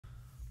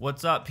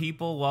What's up,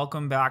 people?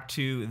 Welcome back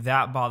to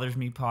That Bothers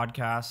Me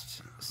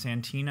podcast.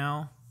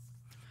 Santino,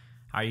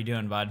 how you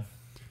doing, bud?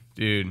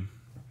 Dude,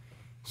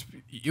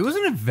 it was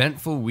an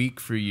eventful week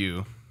for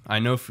you. I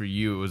know for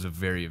you it was a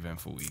very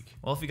eventful week.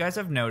 Well, if you guys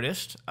have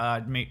noticed,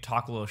 may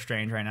talk a little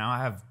strange right now. I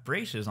have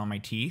braces on my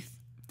teeth.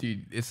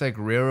 Dude, it's like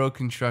railroad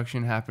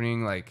construction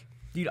happening.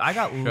 Dude, I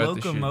got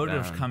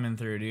locomotives coming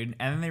through, dude.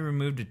 And then they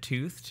removed a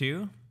tooth,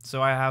 too.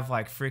 So I have,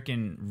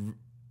 freaking...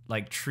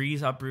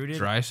 trees uprooted.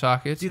 Dry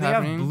sockets. Dude,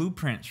 happening? They have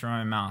blueprints from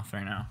my mouth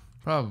right now.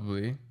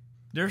 Probably.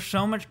 There's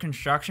so much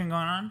construction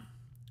going on.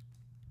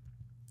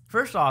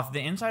 First off,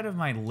 the inside of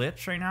my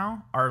lips right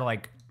now are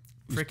like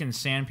freaking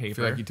sandpaper. I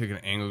feel like you took an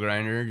angle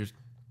grinder. Just.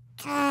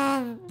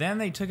 Then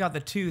they took out the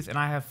tooth, and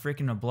I have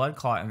freaking a blood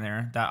clot in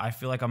there that I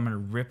feel like I'm gonna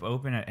rip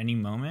open at any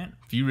moment.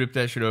 If you rip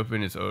that shit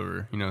open, it's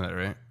over. You know that,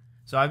 right?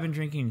 So I've been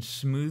drinking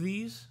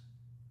smoothies.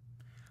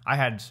 I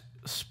had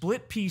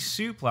split pea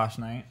soup last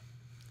night.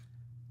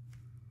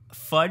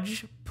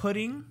 Fudge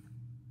pudding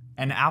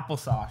and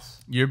applesauce.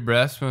 Your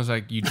breath smells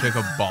like you took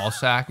a ball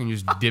sack and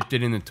just dipped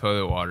it in the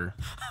toilet water.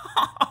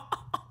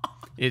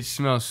 It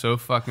smells so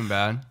fucking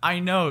bad. I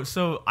know.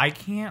 So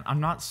I'm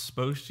not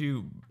supposed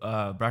to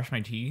brush my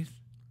teeth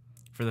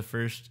for the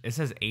first, it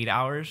says 8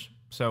 hours.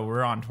 So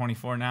we're on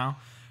 24 now.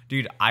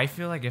 Dude, I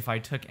feel like if I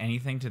took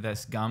anything to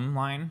this gum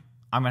line,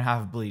 I'm going to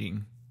have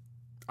bleeding.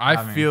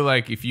 I feel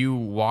like if you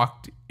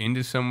walked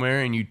into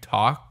somewhere and you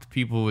talked,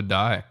 people would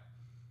die.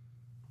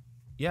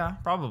 Yeah,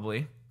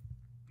 probably.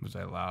 Was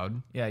I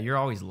loud? Yeah, you're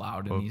always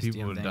loud in these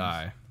people damn would things.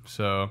 Die.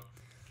 So,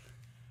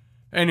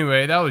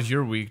 anyway, that was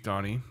your week,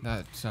 Donny.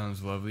 That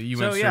sounds lovely. You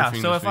went surfing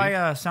this if week?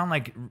 I sound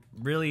like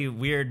really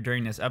weird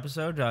during this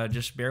episode,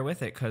 just bear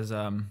with it, because so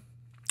I'm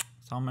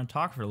going to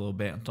talk for a little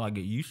bit until I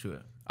get used to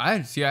it. I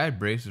had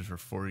braces for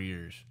 4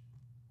 years.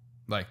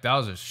 That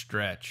was a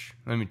stretch.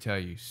 Let me tell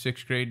you,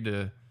 6th grade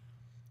to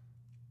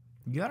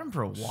you had them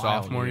for a while.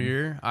 Sophomore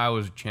year, I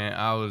was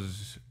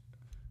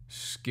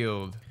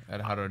skilled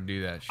at how to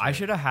do that shit. I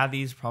should have had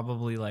these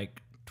probably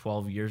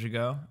 12 years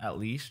ago, at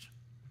least.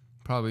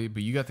 Probably,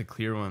 but you got the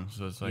clear ones,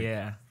 so it's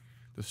the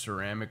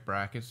ceramic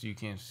brackets you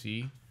can't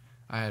see.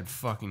 I had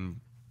fucking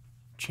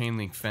chain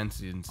link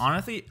fences.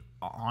 Honestly.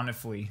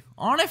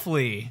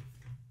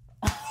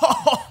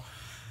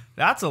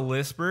 That's a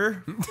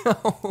lisper.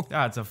 No.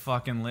 That's a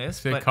fucking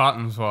lisp. Say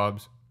cotton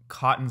swabs.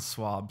 Cotton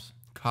swabs.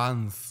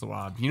 Cotton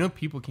swab. You know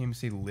people can't even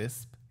say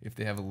lisp if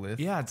they have a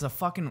lisp? Yeah, it's a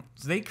fucking...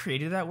 They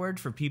created that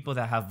word for people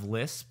that have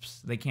lisps.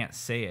 They can't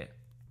say it.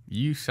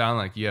 You sound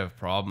like you have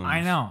problems.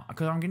 I know,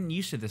 because I'm getting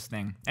used to this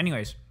thing.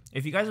 Anyways,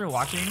 if you guys are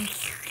watching,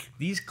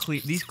 these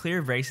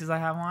clear braces I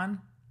have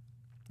on,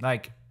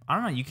 I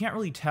don't know, you can't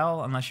really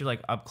tell unless you're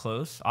up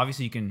close.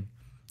 Obviously, you can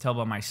tell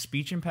by my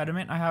speech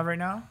impediment I have right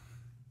now.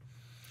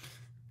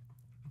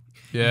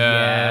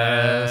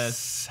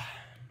 Yes.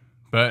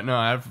 But no,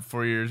 I had it for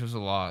 4 years. There's a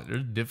lot.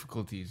 There's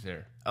difficulties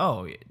there.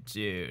 Oh,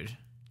 dude.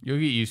 You'll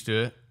get used to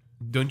it.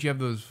 Don't you have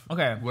those?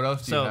 Okay. What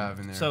else do you have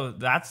in there? So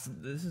that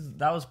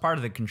was part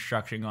of the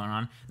construction going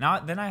on.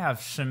 Then I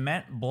have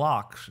cement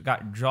blocks,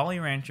 got Jolly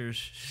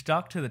Ranchers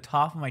stuck to the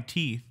top of my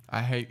teeth.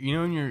 I hate,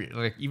 when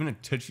you're even a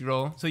Tootsie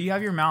Roll. So you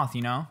have your mouth,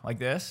 like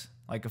this,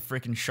 like a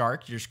freaking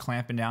shark. You're just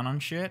clamping down on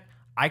shit.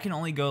 I can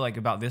only go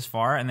about this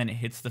far, and then it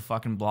hits the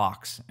fucking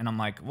blocks, and I'm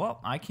like, well,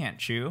 I can't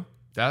chew.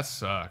 That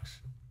sucks.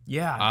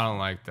 Yeah. I don't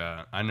like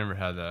that. I never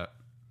had that.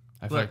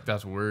 I feel like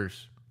that's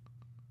worse.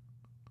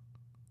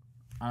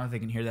 I don't know if they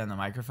can hear that in the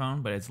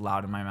microphone, but it's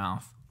loud in my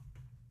mouth.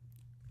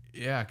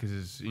 Yeah, because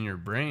it's in your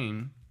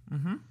brain.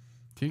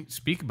 Mm-hmm.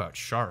 Speak about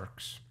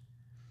sharks.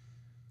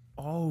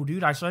 Oh,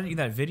 dude, I saw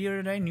that video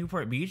today,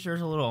 Newport Beach.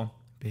 There's a little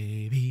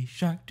baby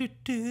shark,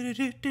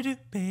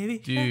 baby.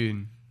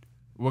 Dude,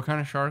 what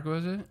kind of shark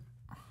was it?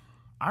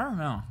 I don't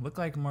know. Looked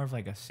like more of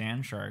a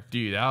sand shark.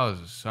 Dude, that was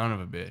a son of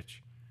a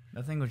bitch.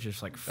 That thing was just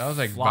that was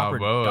flopper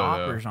Balboa,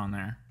 doppers on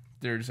there.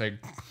 They're just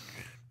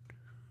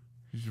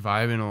just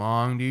vibing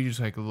along, dude. Just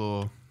a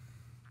little.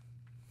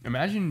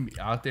 Imagine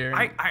out there.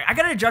 I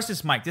gotta adjust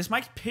this mic. This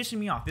mic's pissing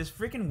me off. This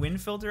freaking wind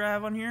filter I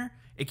have on here,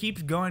 it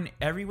keeps going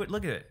everywhere.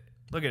 Look at it.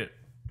 Look at it.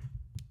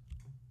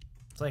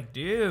 It's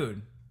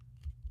dude,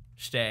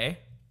 stay.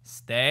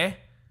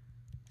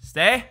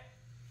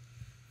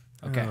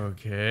 Okay.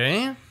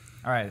 Okay.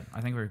 All right.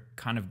 I think we're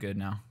kind of good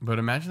now. But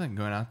imagine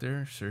going out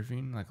there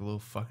surfing, a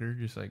little fucker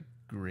just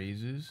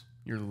grazes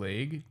your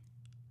leg.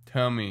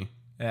 Tell me.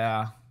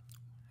 Yeah.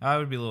 I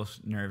would be a little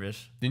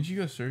nervous. Didn't you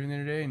go surfing the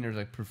other day and there's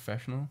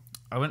professional?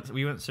 I went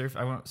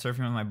surfing with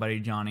my buddy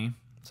Johnny.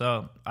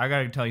 So I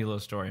gotta tell you a little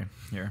story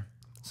here.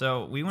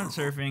 So we went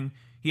surfing.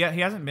 He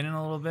hasn't been in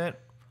a little bit,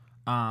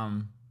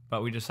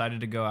 but we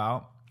decided to go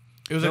out.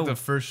 It was the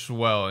first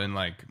swell in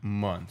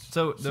months.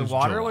 So the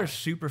water was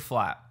super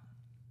flat.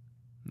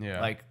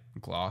 Yeah.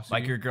 Glossy.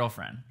 Like your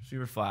girlfriend.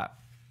 Super flat.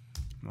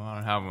 Well, I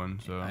don't have one,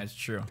 so that's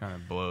true. Kind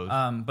of blows.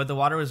 But the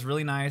water was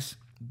really nice.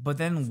 But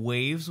then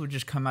waves would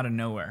just come out of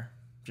nowhere.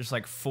 Just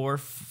 4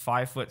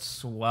 5 foot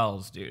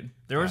swells, dude.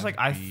 There was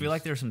I feel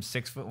like there were some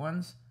 6 foot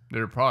ones.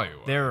 There probably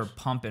was. They were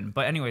pumping.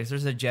 But anyways,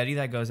 there's a jetty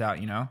that goes out,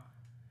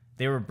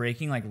 they were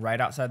breaking like right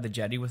outside the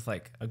jetty with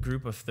like a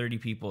group of 30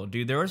 people.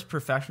 Dude, there was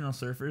professional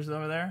surfers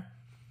over there.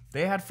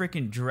 They had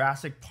freaking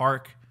Jurassic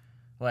Park,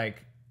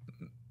 like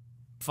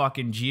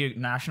fucking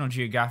National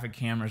Geographic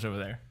cameras over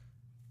there.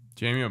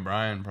 Jamie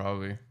O'Brien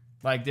probably.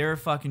 Like they were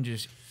fucking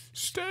just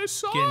Stay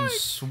psyched. getting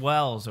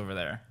swells over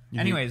there.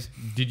 Anyways,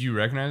 did you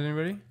recognize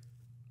anybody?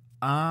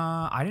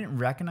 I didn't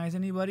recognize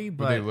anybody,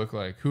 but what they look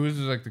like? Who is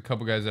like the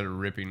couple guys that are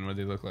ripping? What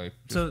they look like?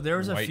 So there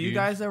was a few dudes?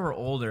 guys that were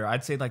older.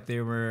 I'd say like they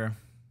were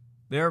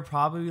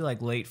probably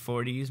like late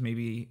 40s,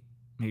 maybe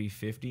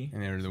 50.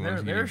 And they were the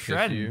ones they were pissed at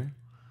shredding. you.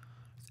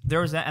 There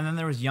was that, and then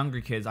there was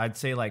younger kids. I'd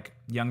say like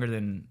younger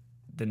than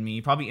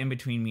me, probably in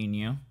between me and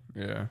you.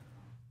 Yeah.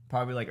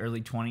 Probably like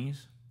early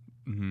 20s.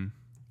 Mm-hmm.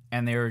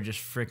 And they were just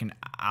freaking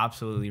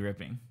absolutely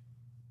ripping.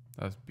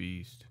 That's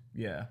beast.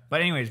 Yeah.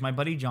 But anyways, my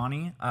buddy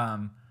Johnny,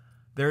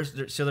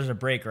 there's a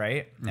break,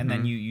 right? And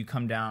then you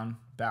come down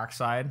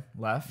backside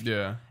left.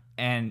 Yeah.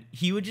 And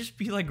he would just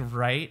be like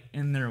right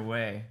in their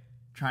way,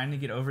 trying to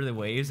get over the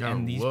waves.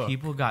 And these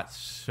people got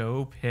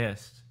so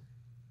pissed.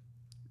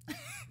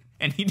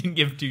 And he didn't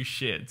give two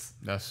shits.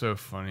 That's so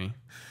funny.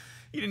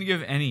 He didn't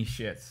give any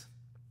shits.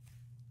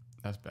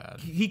 That's bad.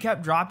 He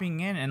kept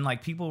dropping in, and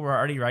like people were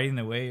already riding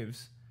the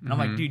waves. And I'm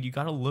like, dude, you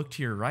got to look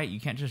to your right. You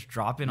can't just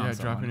drop in on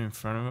someone. dropping in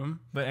front of them.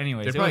 But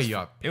anyways,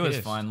 it was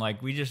fun.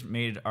 Like we just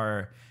made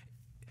our.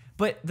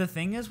 But the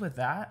thing is with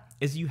that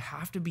is you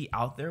have to be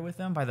out there with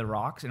them by the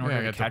rocks in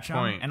order to catch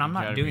them. And I'm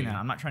not doing that.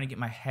 I'm not trying to get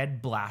my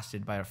head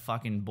blasted by a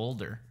fucking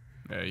boulder.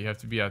 Yeah, you have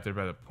to be out there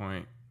by the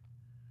point.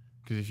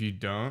 Because if you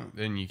don't,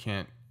 then you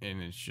can't.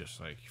 And it's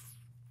just like.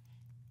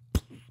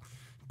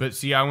 But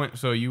see,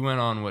 so you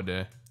went on what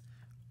day?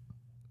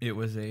 It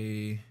was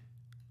when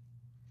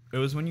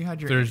you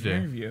had your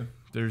interview.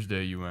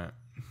 Thursday you went.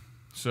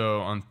 So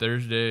on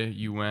Thursday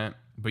you went,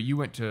 but you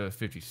went to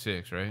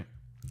 56, right?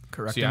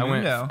 Correct. See,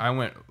 I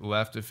went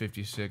left to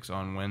 56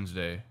 on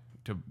Wednesday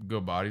to go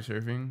body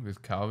surfing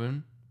with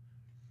Calvin.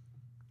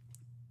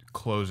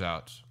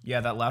 Closeouts.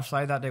 Yeah, that left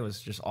side that day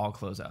was just all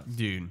closeouts.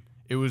 Dude,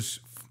 it was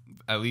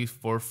at least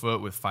 4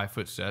 foot with 5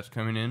 foot sets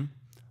coming in.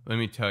 Let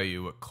me tell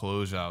you what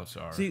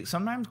closeouts are. See,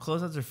 sometimes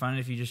closeouts are fun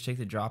if you just take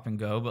the drop and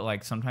go, but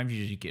like sometimes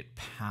you just get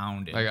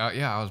pounded. Like,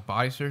 I was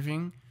body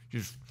surfing,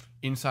 just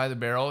inside the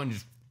barrel and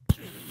just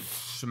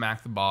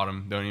smack the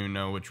bottom. Don't even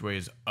know which way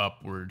is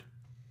upward.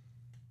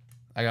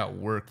 I got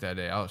work that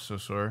day. I was so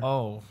sore.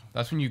 Oh,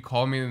 that's when you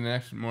called me the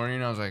next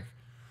morning. I was like,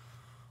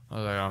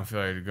 I don't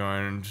feel like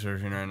going and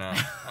surfing right now.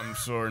 I'm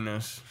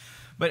soreness.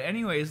 But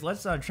anyways,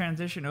 let's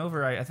transition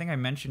over. I think I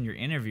mentioned your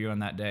interview on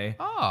that day.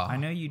 Oh, I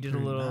know you did a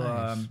little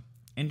nice.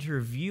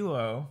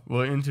 Interview-o.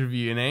 Well,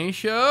 interview in a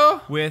show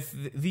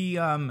with the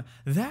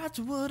that's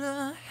what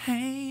a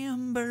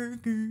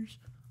hamburger's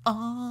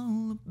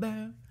all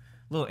about.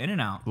 Little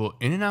In-N-Out. Little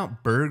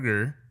In-N-Out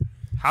burger.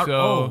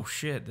 Oh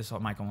shit! This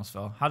mic almost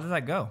fell. How did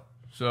that go?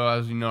 So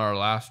as you know, our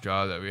last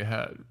job that we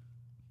had.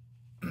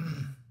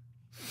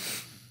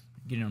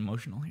 Getting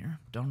emotional here.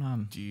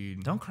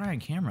 Dude, don't cry on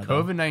camera.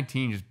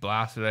 COVID-19 just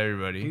blasted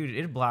everybody. Dude,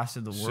 it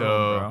blasted the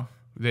world, bro.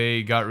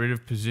 They got rid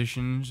of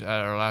positions at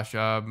our last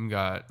job and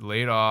got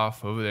laid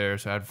off over there,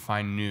 so I had to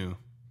find new.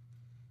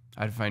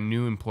 I had to find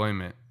new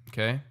employment,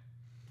 okay?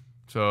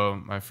 So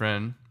my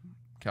friend,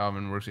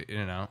 Calvin, works at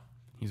In-N-Out.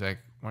 He's like,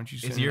 why don't you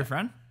send Is he your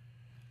friend?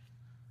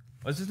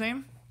 What's his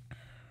name?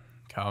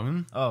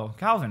 Calvin? Oh,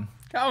 Calvin.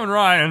 Calvin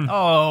Ryan.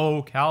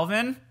 Oh,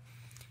 Calvin.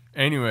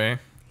 Anyway,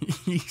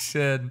 he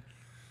said,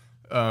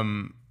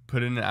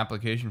 put in an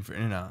application for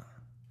In-N-Out.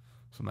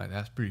 So I'm like,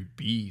 that's pretty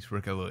beast.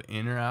 Work a little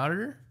in or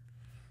outer.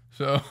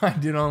 So I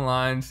did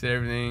online, said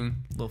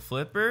everything. Little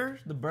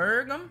flipper, the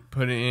Bergam.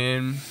 Put it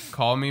in,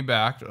 called me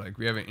back. They're like,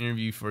 we have an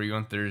interview for you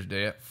on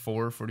Thursday at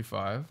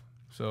 4:45.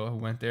 So I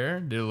went there,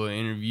 did a little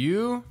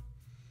interview,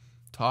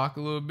 talk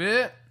a little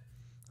bit.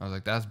 I was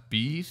like, that's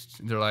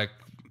beast. They're like,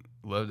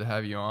 love to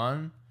have you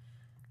on.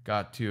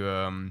 Got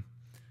to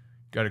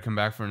come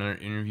back for another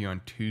interview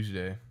on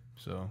Tuesday.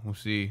 So we'll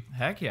see.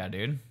 Heck yeah,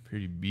 dude.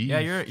 Pretty beast.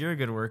 Yeah, you're a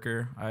good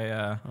worker.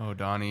 Oh,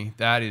 Donny,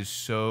 that is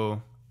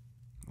so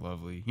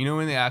lovely. You know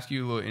when they ask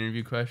you little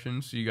interview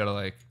questions, so you gotta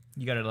like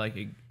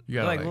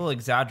little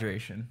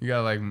exaggeration. You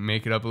gotta like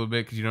make it up a little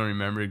bit because you don't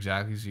remember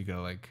exactly, so you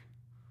gotta like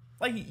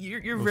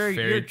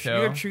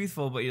you're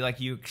truthful, but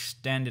you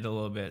extend it a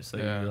little bit, so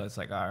it's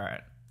like, all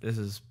right, this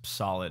is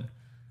solid.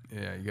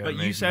 Yeah, you gotta.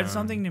 But you said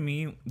something to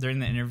me during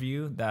the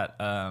interview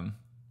that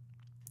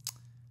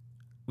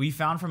we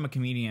found from a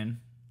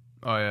comedian.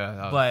 Oh yeah,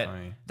 that was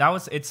funny.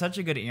 It's such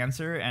a good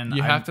answer, and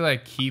you have to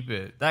like keep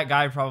it. That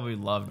guy probably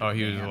loved it. Oh,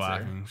 he was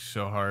laughing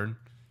so hard.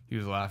 He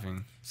was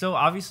laughing. So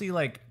obviously,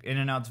 like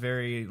In-N-Out's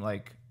very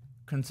like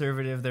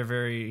conservative. They're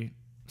very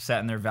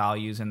set in their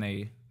values,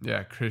 and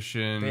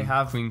Christian. They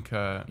have clean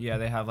cut. Yeah,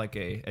 they have like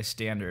a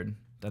standard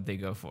that they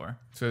go for.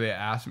 So they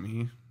asked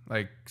me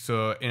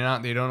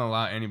In-N-Out, they don't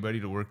allow anybody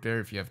to work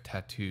there if you have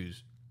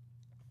tattoos,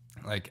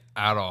 like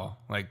at all.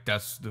 Like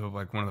that's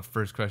one of the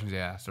first questions they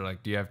asked. They're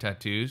like, "Do you have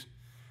tattoos?"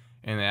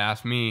 And they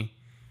asked me,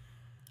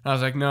 I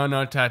was like,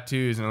 no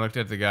tattoos. And I looked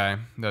at the guy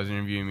that was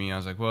interviewing me. I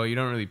was like, well, you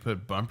don't really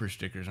put bumper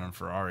stickers on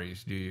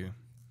Ferraris, do you?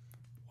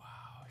 Wow.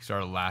 He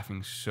started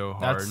laughing so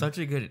hard. That's such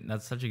a good answer.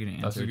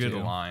 That's a good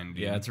line,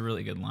 dude. Yeah, it's a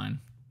really good line.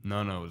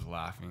 No was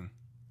laughing.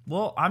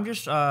 Well, I'm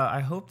just, I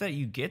hope that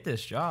you get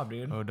this job,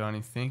 dude. Oh,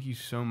 Donnie, thank you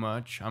so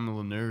much. I'm a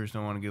little nervous.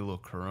 Don't want to get a little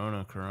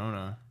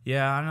corona.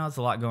 Yeah, I know it's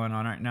a lot going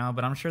on right now,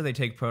 but I'm sure they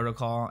take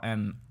protocol.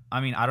 And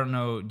I mean, I don't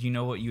know. Do you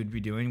know what you would be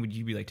doing? Would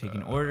you be like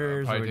taking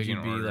orders, or would you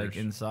be like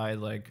inside?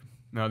 Like,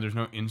 no, there's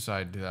no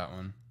inside to that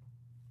one.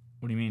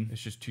 What do you mean?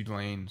 It's just 2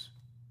 lanes.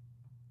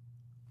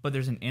 But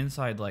there's an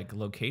inside like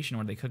location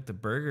where they cook the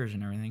burgers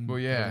and everything. Well,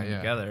 yeah.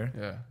 Together.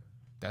 Yeah,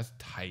 that's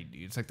tight,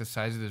 dude. It's like the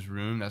size of this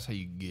room. That's how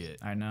you get.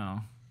 I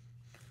know,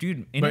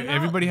 dude. But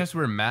everybody has to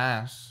wear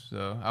masks,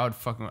 so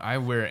I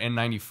wear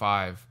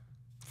N95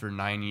 for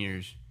 9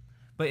 years.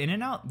 But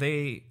In-N-Out,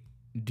 they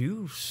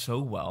do so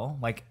well.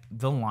 Like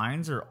the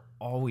lines are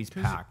always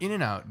packed.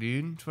 In-N-Out,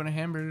 dude. That's what a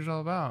hamburger's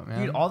all about,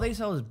 man. Dude, all they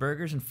sell is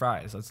burgers and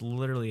fries. That's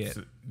literally it.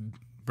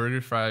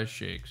 Burgers, fries,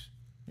 shakes.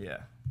 Yeah.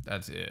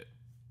 That's it.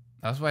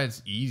 That's why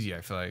it's easy,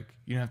 I feel like.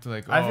 You don't have to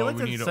like, I feel like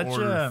we need to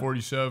order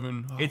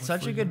 47. It's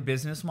such a good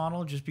business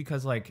model just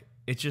because like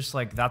it's just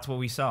like that's what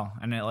we sell.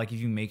 And it, like if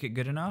you make it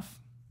good enough,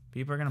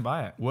 people are going to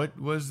buy it. What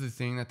was the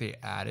thing that they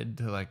added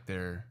to like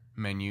their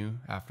menu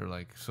after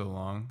like so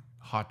long?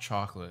 Hot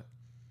chocolate.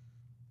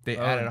 They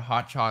added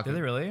hot chocolate. Did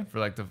they really? For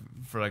like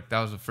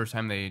that was the first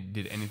time they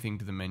did anything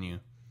to the menu.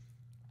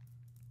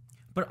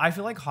 But I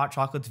feel like hot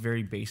chocolate's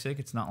very basic.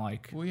 It's not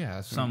like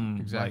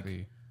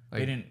exactly. Like,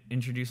 they didn't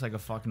introduce like a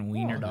fucking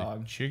wiener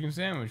dog. Chicken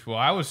sandwich. Well,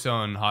 I was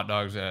selling hot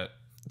dogs at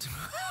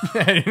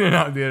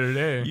In-N-Out the other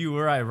day. You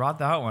were. I brought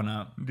that one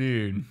up,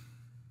 dude.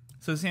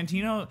 So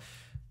Santino,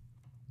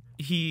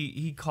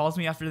 he calls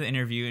me after the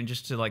interview and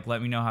just to like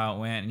let me know how it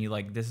went, and he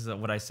like, this is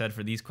what I said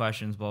for these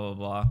questions, blah blah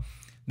blah.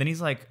 Then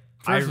he's like,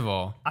 First of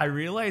all, I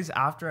realized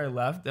after I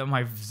left that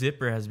my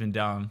zipper has been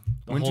down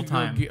the whole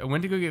time. I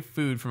went to go get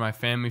food for my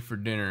family for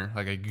dinner,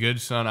 like a good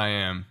son I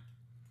am.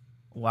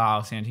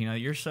 Wow,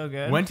 Santino, you're so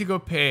good. Went to go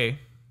pay.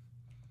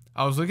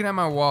 I was looking at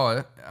my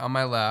wallet on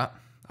my lap.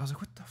 I was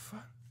like, what the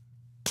fuck?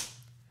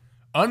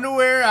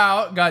 Underwear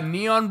out. Got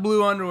neon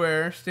blue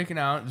underwear sticking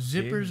out.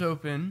 Zippers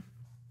open.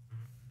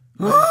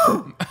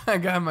 I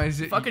got my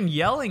zip. Fucking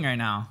yelling right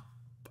now.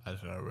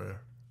 That's not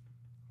rare.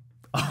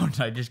 Oh, did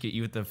I just get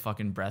you with the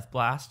fucking breath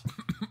blast?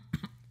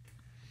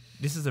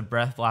 This is a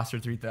Breath Blaster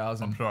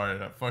 3000. I'm sorry.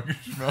 That fucking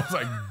smells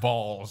like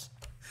balls.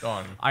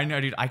 Donny. I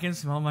know, dude. I can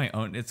smell my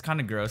own. It's kind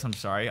of gross. I'm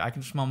sorry. I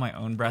can smell my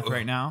own breath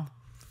right now.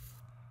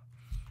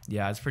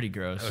 Yeah, it's pretty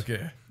gross.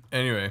 Okay.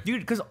 Anyway.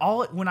 Dude, because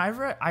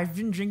whenever I've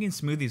been drinking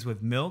smoothies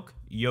with milk,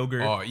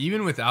 yogurt. Oh,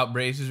 even without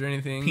braces or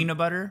anything. Peanut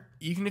butter.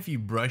 Even if you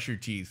brush your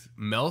teeth,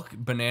 milk,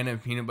 banana,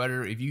 and peanut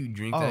butter, if you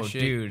drink that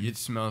shit, dude, it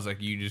smells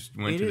like you just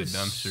went to the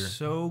dumpster. It is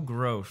so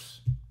gross.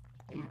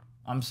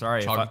 I'm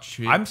sorry.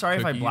 I'm sorry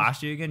if I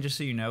blast you again, just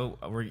so you know,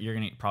 you're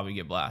going to probably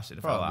get blasted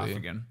if I laugh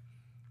again.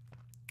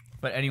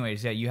 But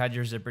anyways, yeah, you had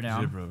your zipper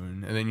down. Zipper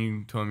open. And then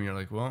you told me, you're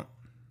like, well,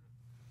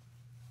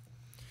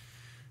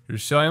 you're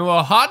selling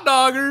little hot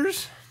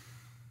doggers.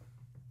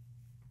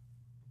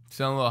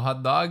 Selling a little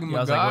hot dog,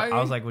 my guy.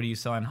 I was like, what are you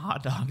selling?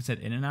 Hot dogs at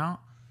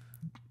In-N-Out?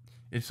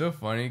 It's so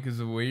funny because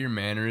the way your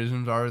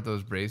mannerisms are with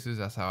those braces,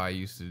 that's how I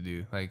used to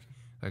do. Like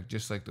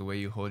just like the way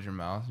you hold your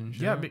mouth and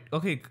shit. Yeah, but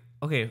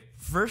okay.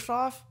 First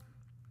off,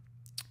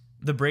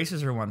 the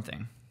braces are one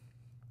thing.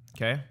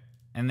 Okay?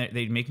 And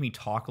they make me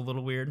talk a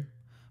little weird.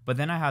 But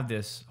then I have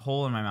this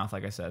hole in my mouth,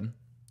 like I said.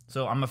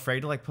 So I'm afraid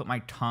to like put my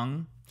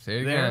tongue Say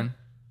it again.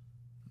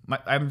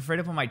 I'm afraid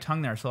to put my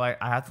tongue there. So I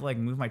have to like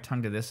move my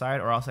tongue to this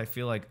side, or else I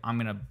feel like I'm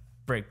going to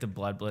break the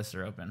blood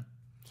blister open.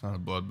 It's not a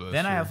blood blister.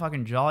 Then I have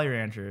fucking Jolly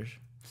Ranchers.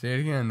 Say it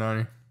again,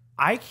 Donny.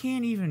 I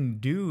can't even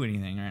do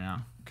anything right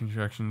now.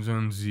 Contraction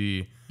zone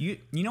Z. You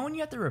know when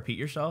you have to repeat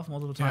yourself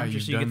multiple times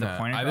just so you get the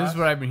point across? This is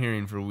what I've been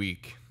hearing for a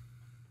week.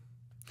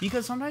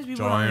 Because sometimes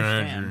people don't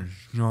understand.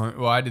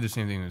 Well, I did the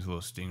same thing with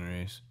little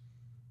stingrays.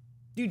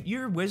 Dude,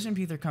 your wisdom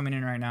teeth are coming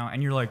in right now,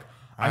 and you're like,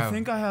 I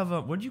think I have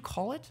a, what do you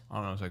call it? I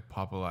don't know, it's like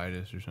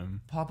poplilitis or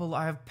something.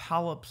 I have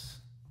polyps.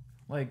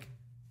 Like,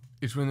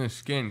 it's when the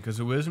skin, because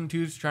the wisdom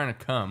tooth's trying to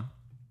come.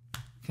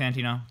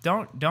 Santino,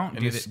 don't do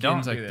this.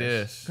 Don't like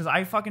this. Because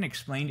I fucking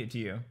explained it to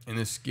you. And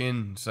the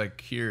skin's like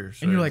here.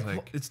 So and you're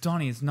like, it's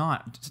Donny, it's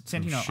not.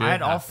 Santino, I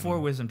had all 4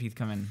 wisdom teeth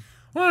come in.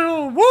 I had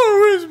all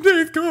 4 wisdom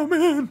teeth come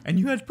in. And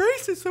you had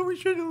braces, so we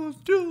should do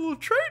a little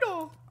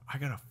trade-off. I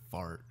got to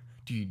fart.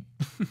 Dude.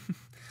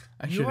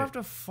 You have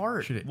to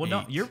fart. Well,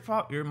 no,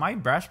 my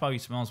breath probably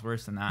smells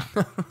worse than that.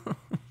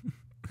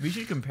 We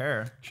should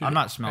compare. I'm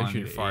not smelling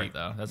your fart,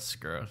 though. That's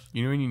gross.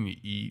 You know when you need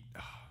to eat?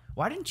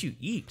 Why didn't you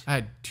eat? I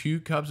had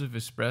 2 cups of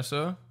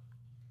espresso.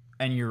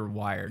 And you're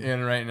wired.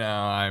 And right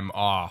now, I'm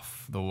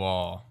off the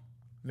wall.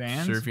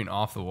 Vans? Surfing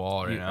off the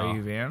wall right now. Are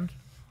you vanned?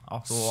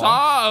 Off the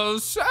wall?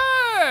 So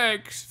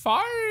sex!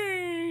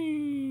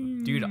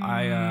 Fine! Dude, you're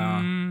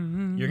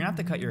going to have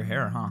to cut your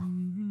hair, huh?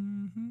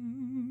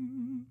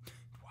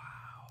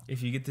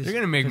 if you get this, they're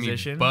gonna make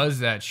position, me buzz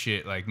that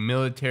shit like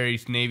military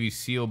Navy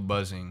SEAL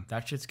buzzing.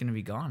 that shit's gonna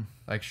be gone.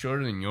 Like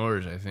shorter than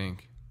yours, I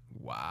think.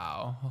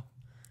 Wow,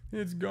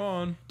 it's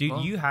gone, dude.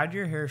 You had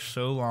your hair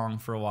so long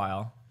for a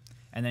while,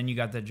 and then you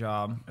got the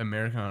job.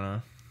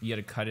 Americana. You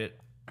had to cut it,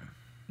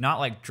 not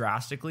like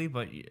drastically,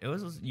 but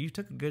you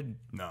took a good.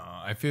 No,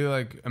 I feel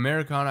like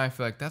Americana. I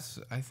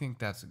think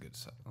that's a good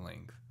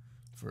length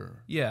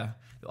for. Yeah,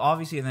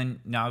 obviously, and then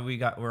now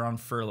we're on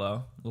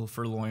furlough, a little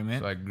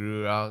furloughment. So I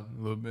grew out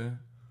a little bit.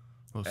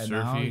 A little and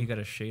surfy. now you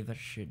gotta shave that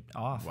shit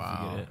off. Wow,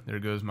 if you get it. there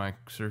goes my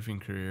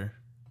surfing career.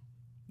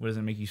 What does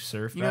it make you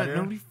surf You better?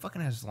 know, nobody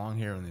fucking has long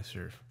hair when they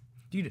surf.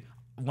 Dude,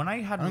 when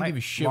I had I don't my give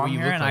a shit long what you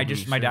hair look and like I when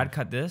just you my surf. dad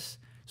cut this,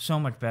 so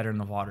much better in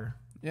the water.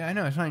 Yeah, I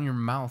know. It's not in your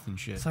mouth and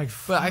shit. It's like,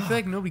 but I feel fuck.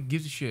 like nobody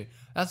gives a shit.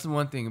 That's the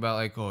one thing about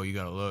like, oh, you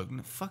gotta look.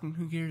 No, fucking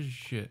who gives a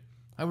shit?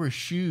 I wear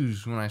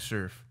shoes when I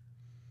surf.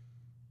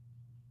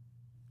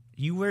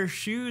 You wear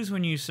shoes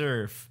when you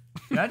surf.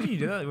 Imagine you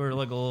do that. We're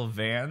like little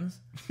Vans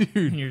and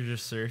Dude, you're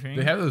just surfing.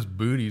 they have those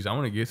booties. I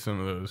want to get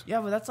some of those.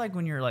 Yeah, but that's like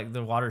when you're like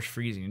the water's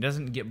freezing. It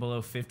doesn't get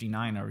below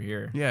 59 over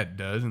here. Yeah, it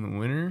does in the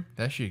winter.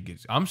 That shit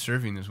gets. I'm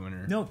surfing this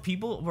winter. No,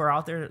 people were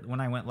out there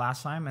when I went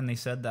last time and they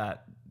said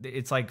that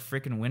it's like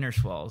freaking winter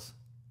swells.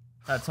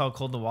 That's how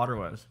cold the water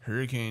was.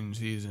 Hurricane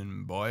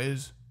season,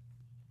 boys.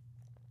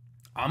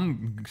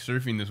 I'm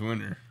surfing this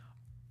winter.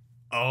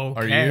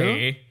 Okay. Are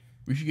you?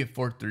 We should get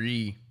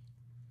 4-3.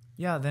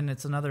 Yeah, then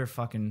it's another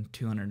fucking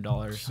 $200,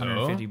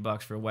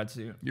 $150 for a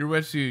wetsuit. Your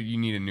wetsuit, you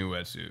need a new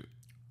wetsuit.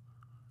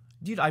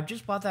 Dude, I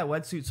just bought that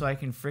wetsuit so I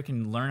can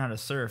freaking learn how to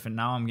surf, and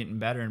now I'm getting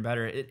better and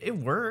better. It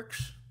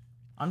works.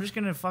 I'm just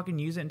gonna fucking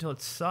use it until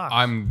it sucks.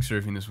 I'm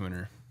surfing this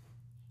winter.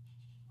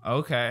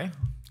 Okay.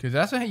 Because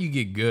that's how you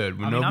get good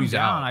when I mean, nobody's I'm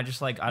down. out. I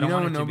just like I You don't know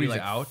want when it to be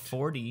nobody's like out?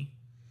 40.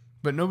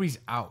 But nobody's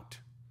out.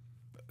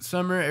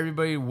 Summer,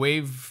 everybody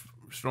wave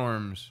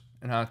storms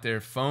and out there,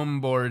 foam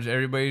boards,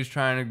 everybody's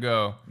trying to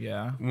go.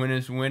 Yeah. When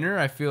it's winter,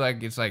 I feel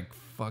like it's like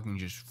fucking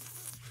just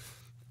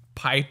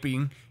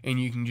piping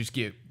and you can just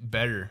get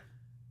better.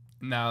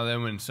 Now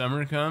then when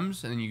summer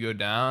comes and then you go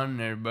down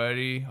and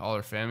everybody, all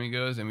our family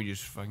goes and we're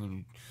just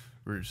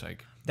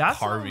like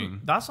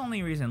carving. That's the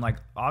only reason. Like,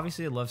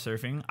 obviously, I love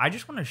surfing. I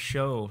just want to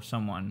show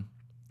someone,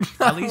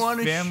 at least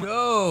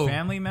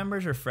family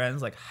members or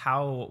friends, like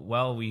how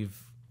well we've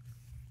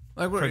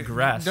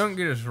progressed. Don't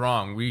get us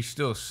wrong. We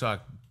still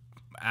suck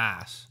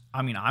ass.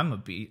 I mean, I'm a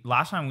beast.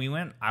 Last time we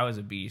went, I was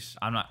a beast.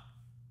 I'm not.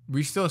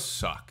 We still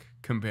suck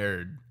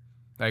compared.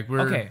 Like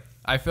we're Okay.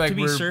 I feel like To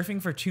be we're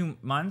surfing for 2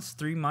 months,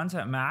 3 months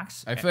at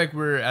max. I feel like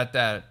we're at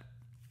that.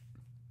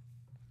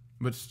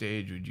 What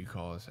stage would you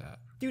call us at?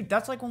 Dude,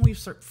 that's like when we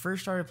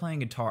first started playing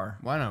guitar.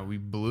 Why not? We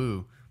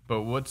blew.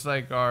 But what's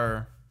like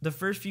our? The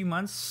first few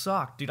months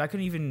sucked, dude. I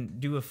couldn't even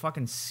do a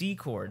fucking C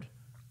chord.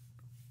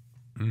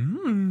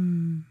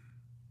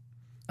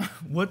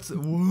 What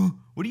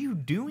are you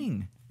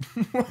doing?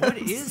 What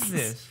is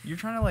this? You're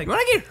trying to like. When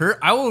I get hurt,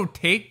 I will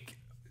take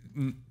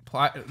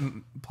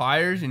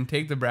pliers and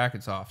take the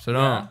brackets off.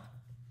 So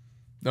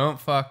don't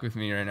fuck with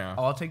me right now.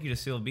 I'll take you to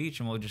Seal Beach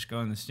and we'll just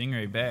go in the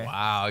Stingray Bay.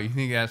 Wow, you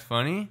think that's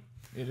funny?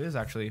 It is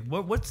actually.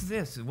 What's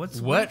this? What are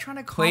you What trying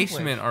to accomplish?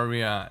 placement are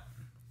we at?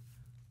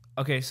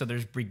 Okay, so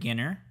there's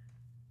beginner.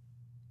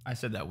 I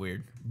said that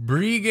weird.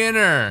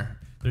 Beginner.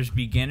 There's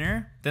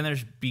beginner, then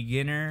there's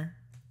beginner,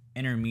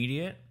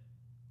 intermediate,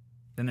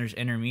 then there's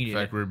intermediate.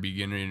 It's like we're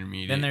beginner,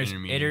 intermediate, then there's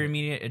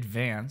intermediate,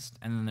 advanced,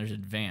 and then there's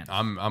advanced.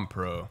 I'm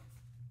pro.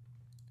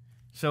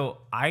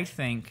 So I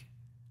think,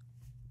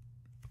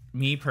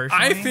 me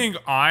personally, I think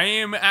I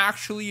am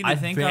actually an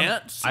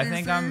advanced. I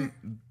think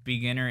I'm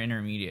beginner,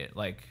 intermediate,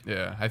 like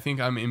Yeah, I think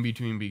I'm in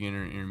between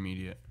beginner and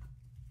intermediate.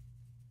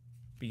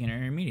 beginner,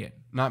 intermediate.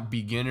 Not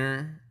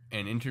beginner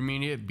and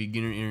intermediate,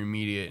 beginner,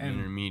 intermediate, and And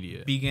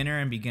intermediate. Beginner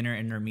and beginner,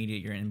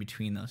 intermediate. You're in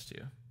between those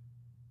two.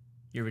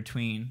 You're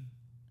between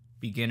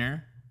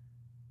beginner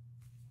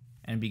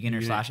and beginner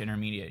 /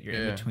 intermediate. You're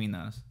in between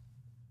those.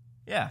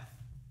 Yeah.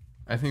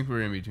 I think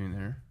we're in between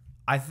there.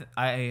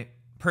 I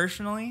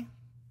personally,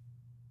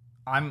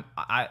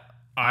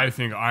 I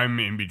think I'm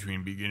in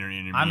between beginner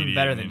and intermediate. I'm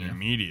better than you.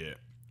 intermediate.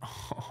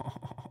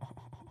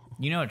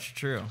 You know it's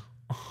true.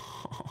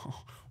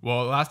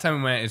 Well, last time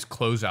we went is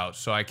closeout,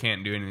 so I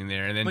can't do anything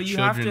there. And then But you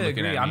children have to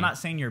looking agree. at me. I'm not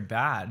saying you're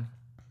bad.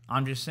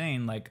 I'm just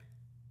saying like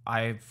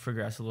I've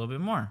progressed a little bit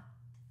more.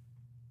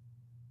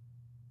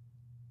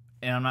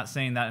 And I'm not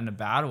saying that in a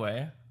bad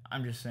way.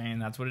 I'm just saying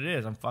that's what it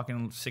is. I'm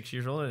fucking 6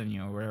 years older than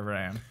you or wherever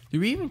I am.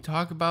 Did we even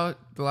talk about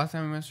the last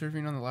time we went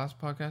surfing on the last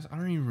podcast? I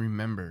don't even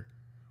remember.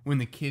 When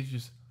the kids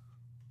just...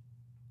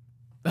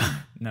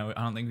 No,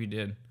 I don't think we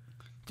did.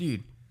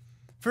 Dude,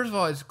 first of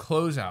all, it's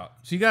closeout.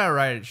 So you gotta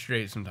ride it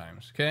straight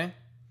sometimes, okay?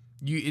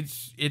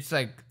 It's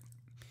like...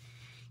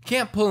 You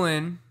can't pull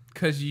in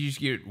because you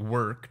just get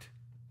worked.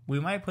 We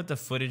might put the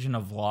footage in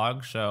a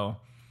vlog, so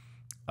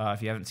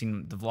if you haven't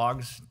seen the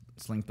vlogs,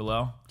 it's linked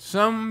below.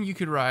 Some you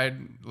could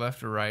ride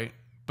left or right,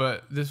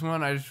 but this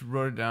one I just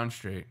wrote it down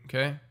straight,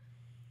 okay?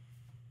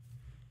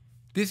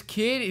 This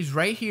kid is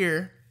right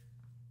here,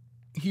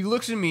 he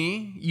looks at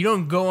me. You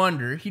don't go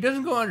under. He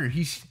doesn't go under.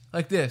 He's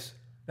like this.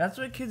 That's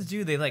what kids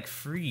do. They like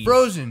freeze.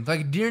 Frozen.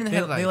 Like a deer in the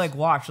headlights. They like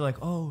watch. They're like,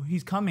 oh,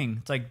 he's coming.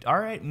 It's like, all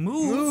right,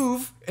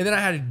 move. And then I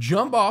had to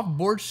jump off,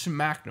 board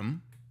smacked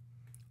him.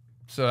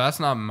 So that's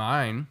not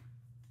mine.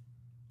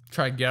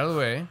 Try to get out of the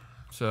way.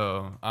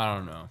 So I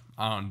don't know.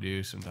 I don't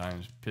do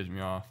sometimes. Piss me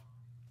off.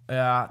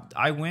 Yeah,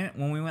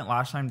 when we went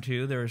last time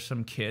too. There were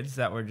some kids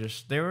that were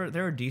just they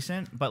were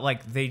decent, but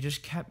like they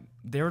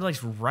were like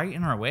right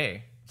in our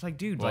way. It's like,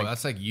 dude, Well, like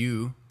that's like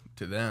you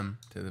to them,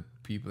 to the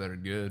people that are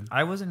good.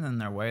 I wasn't in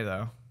their way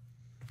though.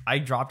 I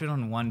dropped it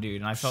on one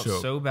dude and I felt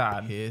so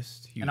bad.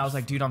 Pissed. And I was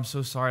like, dude, I'm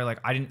so sorry. Like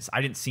I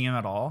didn't see him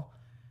at all.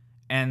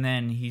 And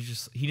then he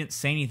didn't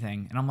say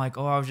anything. And I'm like,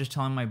 oh, I was just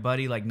telling my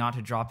buddy like not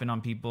to drop in on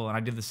people. And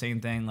I did the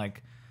same thing.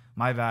 Like,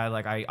 my bad.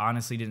 Like I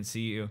honestly didn't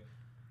see you.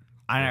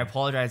 And I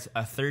apologized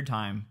a third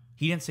time.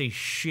 He didn't say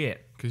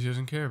shit. Because he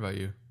doesn't care about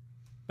you.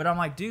 But I'm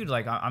like, dude,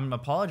 like I'm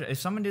apologizing. If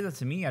someone did that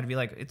to me, I'd be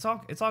like, it's all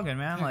good,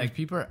 man. Yeah, like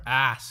people are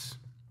ass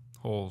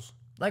holes.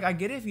 Like I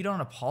get it if you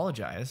don't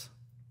apologize.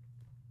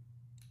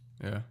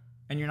 Yeah.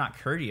 And you're not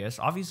courteous.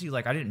 Obviously,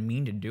 like I didn't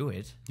mean to do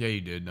it. Yeah,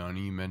 you did,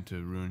 Donny. You meant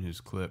to ruin his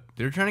clip.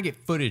 They're trying to get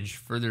footage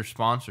for their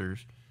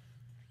sponsors.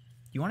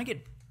 You want to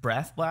get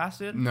breath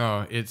blasted?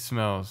 No, it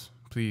smells.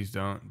 Please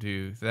don't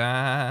do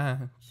that.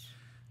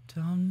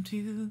 Don't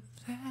do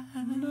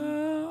that.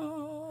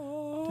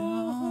 No.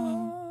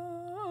 Don't.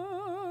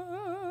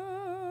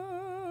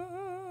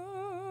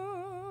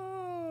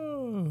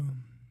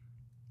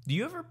 Do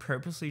you ever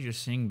purposely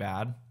just sing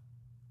bad?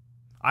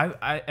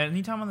 I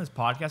anytime on this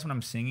podcast when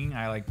I'm singing,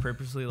 I like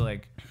purposely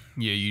like.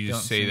 Yeah, you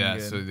just say that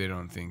good. so they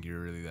don't think you're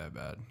really that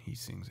bad. He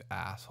sings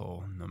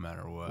asshole no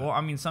matter what. Well,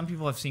 I mean, some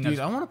people have seen dude, us.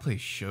 I want to play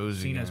shows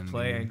seen again. us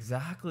play dude.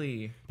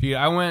 exactly. Dude,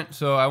 I went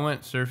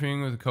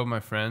surfing with a couple of my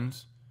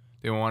friends.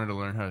 They wanted to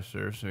learn how to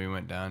surf, so we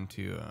went down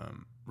to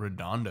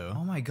Redondo.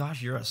 Oh my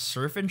gosh, you're a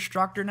surf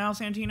instructor now,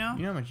 Santino?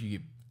 You know how much you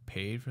get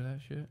paid for that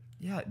shit?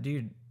 Yeah,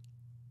 dude.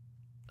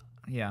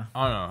 Yeah.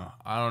 I don't know.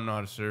 I don't know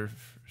how to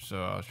surf,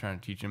 so I was trying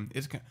to teach him.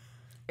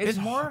 It's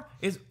more.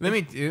 Let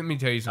me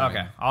tell you something.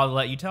 Okay, I'll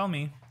let you tell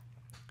me.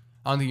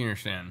 I don't think you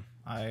understand.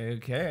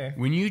 Okay.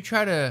 When you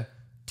try to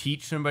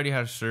teach somebody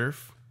how to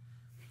surf,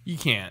 you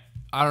can't.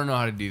 I don't know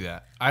how to do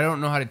that. I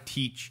don't know how to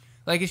teach.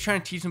 Like, it's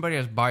trying to teach somebody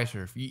how to buy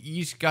surf.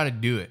 You just got to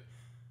do it.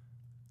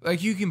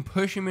 Like, you can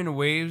push him into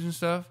waves and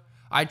stuff.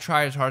 I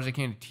try as hard as I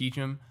can to teach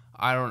him.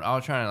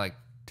 I'll try to, like,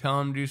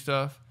 tell him to do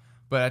stuff.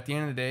 But at the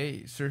end of the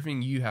day,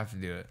 surfing, you have to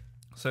do it.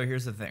 So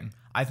here's the thing.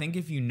 I think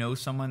if you know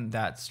someone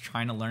that's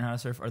trying to learn how to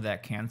surf or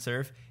that can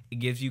surf, it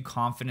gives you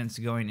confidence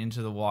going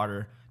into the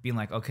water, being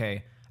like,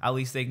 okay, at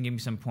least they can give me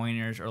some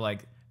pointers or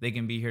like they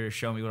can be here to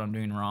show me what I'm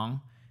doing wrong.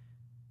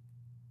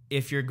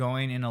 If you're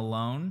going in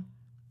alone,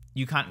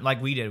 you can't,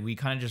 like we did. We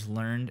kind of just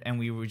learned and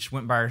we just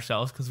went by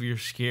ourselves because we were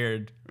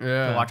scared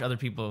to watch other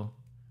people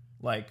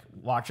like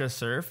watch us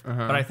surf.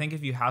 But I think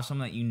if you have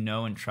someone that you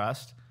know and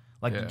trust,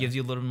 like it gives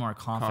you a little more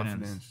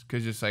confidence.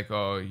 Because it's like,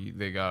 oh,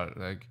 they got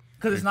like.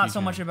 Because it's not so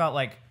much about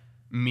like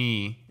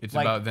me. It's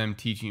like, about them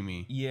teaching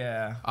me.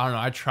 Yeah. I don't know.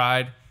 I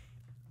tried.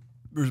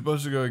 We're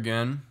supposed to go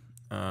again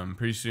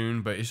pretty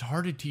soon, but it's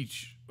hard to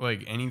teach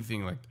like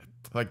anything like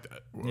that.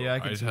 Whoa, yeah, I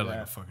just had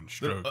like a fucking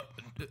stroke.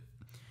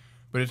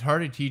 But it's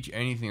hard to teach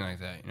anything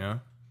like that, you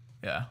know?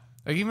 Yeah.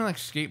 Like even like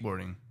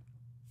skateboarding.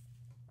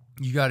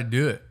 You got to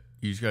do it.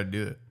 You just got to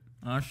do it.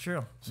 Oh, that's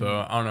true.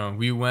 So I don't know.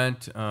 We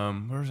went.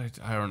 Where was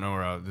I don't know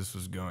where this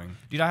was going.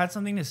 Dude, I had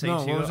something to say too.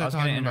 What was I was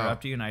going to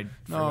interrupt about? you, and I No,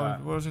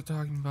 forgot. what was I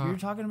talking about? We were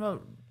talking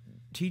about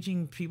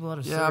teaching people how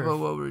to surf. Yeah, but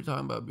what were we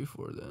talking about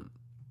before then?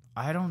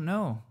 I don't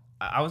know.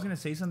 I was going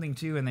to say something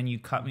too, and then you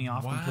cut me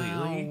off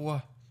completely.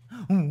 Wow.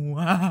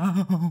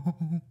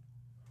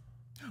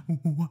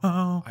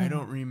 Wow. I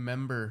don't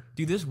remember.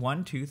 Dude, this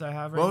one tooth I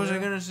have right What was there,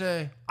 I gonna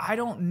say? I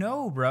don't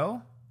know,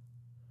 bro.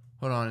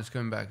 Hold on, it's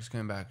coming back. It's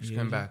coming back. It's Yeah.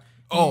 coming back.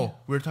 Oh,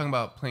 we were talking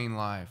about playing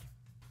live.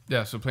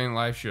 Yeah, so playing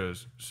live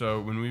shows.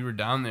 So when we were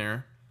down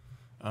there,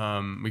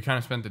 we kind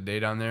of spent the day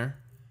down there,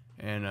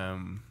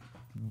 and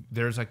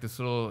there's like this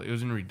little. It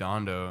was in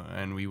Redondo,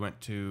 and we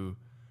went to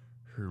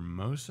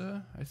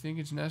Hermosa. I think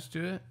it's next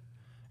to it.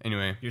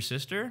 Anyway, Your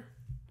sister?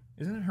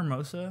 Isn't it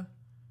Hermosa?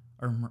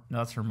 Or no,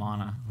 that's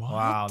Hermana. What?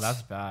 Wow,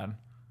 that's bad.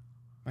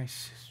 my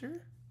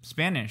sister.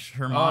 Spanish,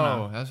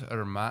 Hermana. Oh, that's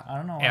Hermana. I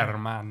don't know.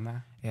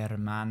 Hermana.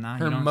 Hermana.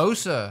 You don't-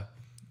 Hermosa.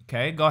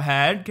 Okay, go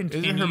ahead.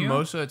 Continue. Isn't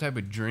Hermosa a type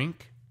of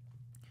drink?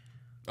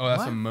 Oh, that's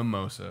What? a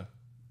mimosa.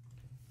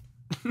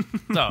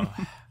 So,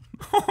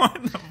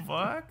 what the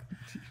fuck?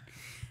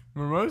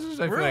 Mimosas,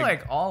 I We're feel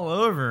like all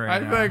over I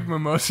right feel now. like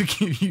mimosa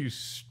gives you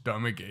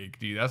stomach ache,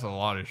 dude. That's a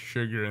lot of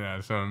sugar in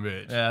that son of a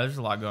bitch. Yeah, there's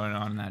a lot going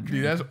on in that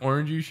drink. Dude, that's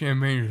orange juice,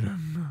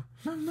 champagne.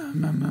 I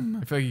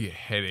feel like you get a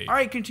headache. All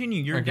right,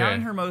 continue. You're Okay. down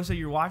in Hermosa.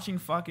 You're watching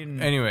fucking.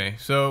 Anyway,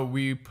 so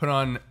we put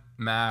on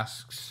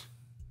masks,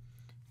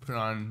 put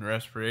on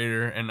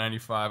respirator,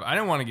 N95. I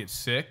didn't want to get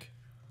sick,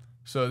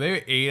 so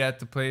they ate at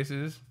the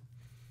places.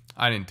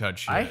 I didn't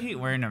touch shit. I hate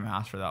wearing a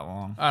mask for that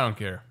long. I don't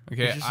care.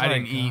 Okay, It's just I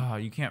like, didn't eat. Oh,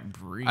 you can't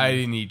breathe. I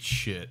didn't eat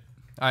shit.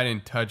 I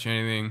didn't touch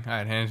anything. I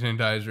had hand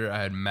sanitizer.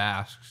 I had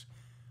masks.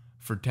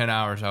 For 10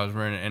 hours, I was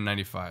wearing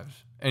N95s.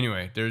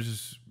 Anyway,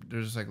 there's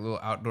this like little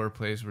outdoor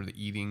place where the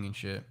eating and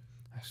shit.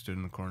 I stood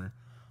in the corner.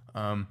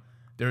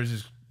 There was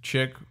this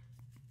chick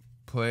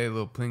play a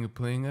little plinga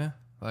plinga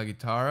la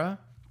guitarra.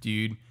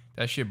 Dude,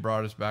 that shit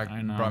brought us back.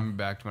 Brought me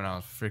back to when I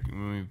was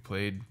when we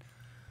played.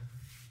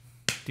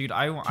 Dude,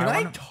 Can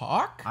I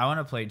talk? I want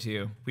to play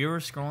too. We were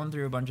scrolling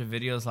through a bunch of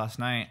videos last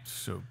night.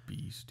 So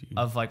beast, dude.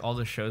 Of like all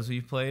the shows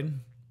we've played.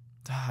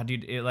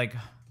 Dude, it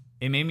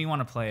made me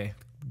want to play.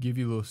 Give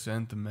you a little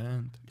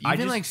sentiment.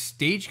 Even like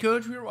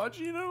Stagecoach we were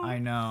watching, you know? I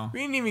know.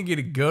 We didn't even get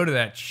to go to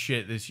that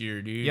shit this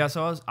year, dude. Yeah,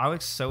 so I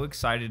was so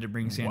excited to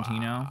bring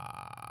Santino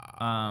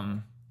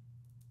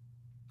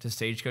to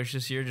Stagecoach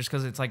this year just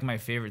because it's like my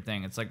favorite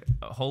thing. It's like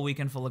a whole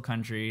weekend full of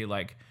country.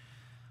 Like,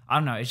 I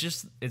don't know.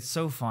 It's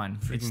so fun.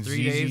 It's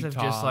 3 days of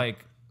just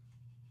like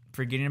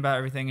forgetting about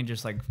everything and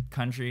just like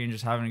country and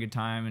just having a good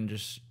time and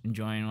just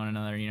enjoying one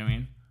another. You know what I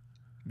mean?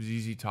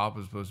 ZZ Top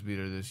was supposed to be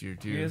there this year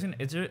too. Yeah,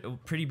 it's a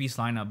pretty beast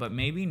lineup, but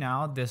maybe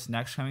now this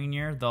next coming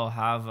year they'll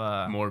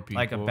have more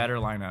people, like a better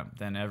lineup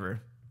than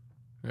ever.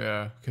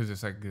 Yeah, because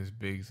it's like this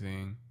big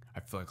thing. I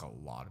feel like a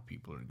lot of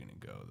people are gonna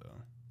go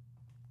though.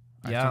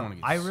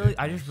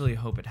 I just really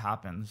hope it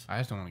happens. I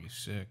just don't want to get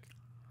sick.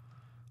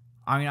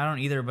 I mean, I don't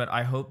either, but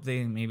I hope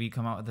they maybe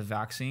come out with a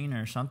vaccine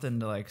or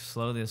something to like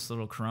slow this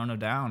little corona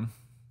down.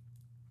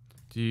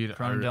 Dude,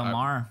 Corona Del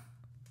Mar.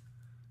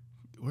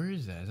 Where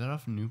is that? Is that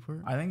off of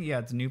Newport? I think, yeah,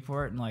 it's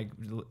Newport and like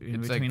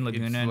it's between like,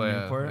 Laguna and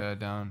Newport. Yeah,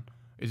 down.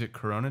 Is it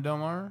Corona Del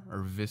Mar or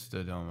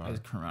Vista Del Mar?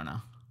 It's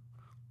Corona.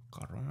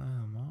 Corona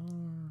Del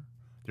Mar.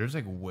 There's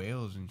like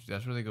whales and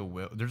that's where they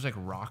go. There's like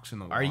rocks in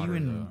the water. Are you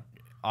in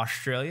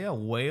Australia?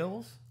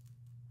 Wales?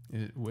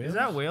 Is it Wales? Is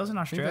that Wales in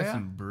Australia? I think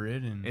that's in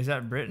Britain. Is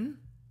that Britain?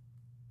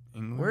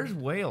 England? Where's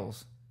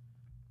Wales?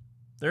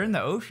 They're in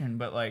the ocean,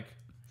 but like.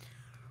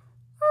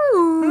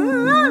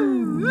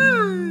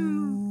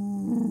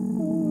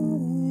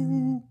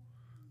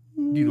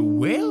 Dude, a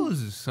whale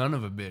is a son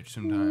of a bitch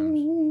sometimes.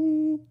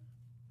 Is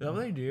that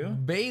what they do?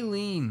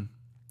 Baleen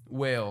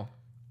whale.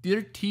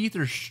 Their teeth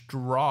are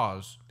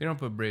straws. They don't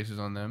put braces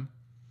on them.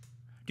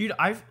 Dude,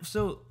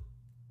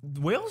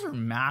 whales are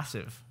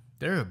massive.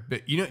 They're a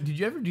bit. You know, did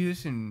you ever do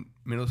this in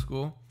middle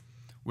school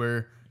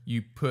where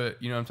you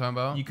put, you know what I'm talking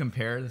about? You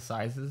compare the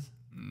sizes?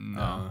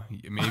 No.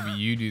 Maybe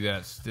you do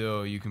that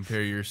still. You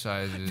compare your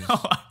sizes.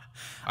 No,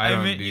 I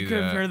meant you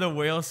compare the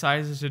whale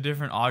sizes to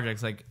different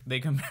objects. Like they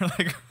compare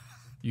like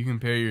you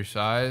compare your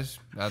size.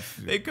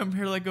 They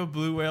compare like a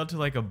blue whale to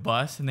like a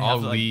bus, and they I'll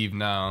have like, leave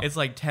now. It's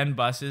like 10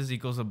 buses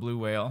equals a blue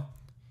whale.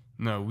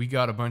 No, we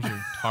got a bunch of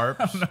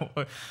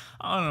tarps.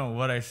 I don't know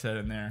what I said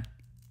in there.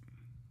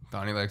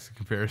 Donnie likes to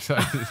compare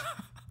sizes.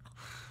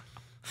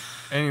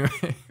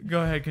 Anyway,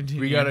 go ahead,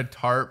 continue. We got a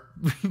tarp.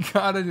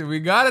 We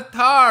got a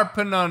tarp.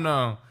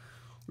 No.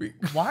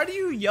 Why do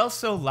you yell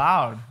so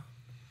loud?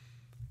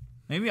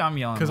 Maybe I'm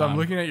yelling. Because I'm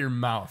looking at your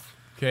mouth.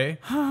 Okay.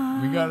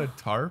 We got a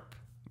tarp.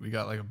 We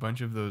got like a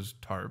bunch of those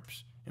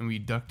tarps, and we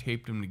duct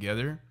taped them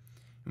together,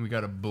 and we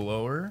got a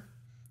blower,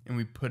 and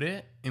we put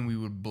it, and we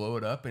would blow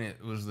it up, and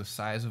it was the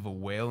size of a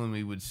whale, and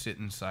we would sit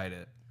inside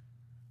it.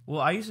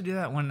 Well, I used to do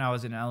that when I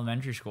was in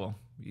elementary school,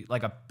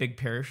 like a big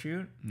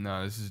parachute.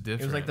 No, this is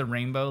different. It was like the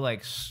rainbow,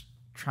 like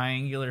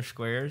triangular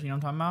squares. You know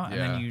what I'm talking about?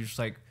 Yeah. And then you just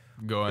like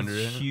go under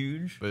it.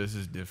 Huge. But this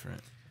is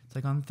different. It's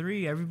like on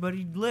 3,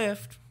 everybody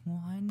lift.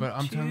 1, but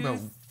I'm 2, talking about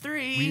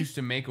 3. We used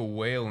to make a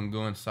whale and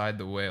go inside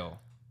the whale.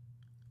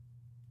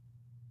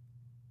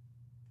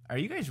 Are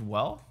you guys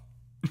well?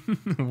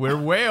 We're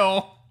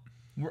whale.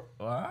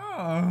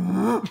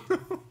 Wow.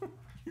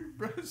 Your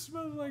breath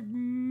smells like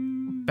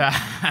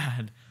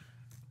bad.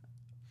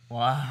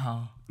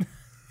 Wow.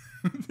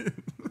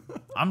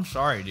 I'm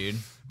sorry, dude.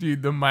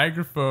 Dude, the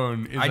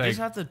microphone is just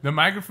have to. The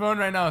microphone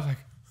right now is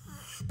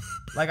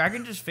like I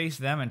can just face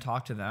them and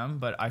talk to them,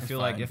 but I feel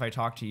like if I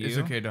talk to you, it's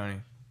okay, Donny.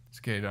 It's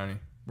okay, Donny.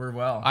 We're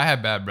well. I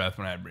had bad breath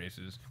when I had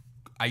braces.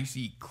 I used to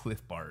eat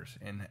Cliff Bars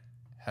and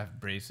have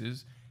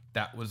braces.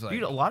 That was like,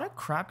 dude, a lot of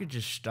crap gets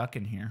just stuck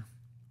in here.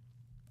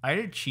 I had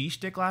a cheese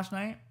stick last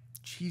night.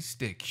 Cheese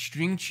stick,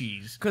 string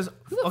cheese. Because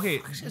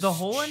the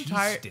whole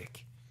entire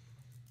stick,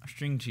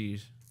 string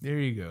cheese. There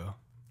you go.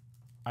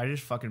 I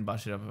just fucking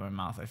busted up in my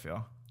mouth. I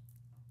feel.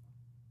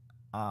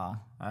 That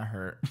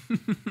hurt.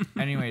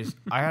 Anyways,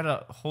 I had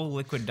a whole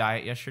liquid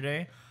diet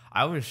yesterday.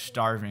 I was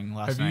starving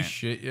last night. Have you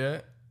shit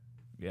yet?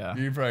 Yeah.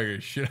 You probably gonna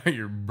shit out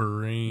your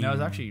brain. No,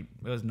 it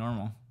was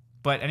normal.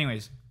 But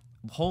anyways,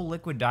 whole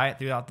liquid diet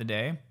throughout the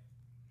day.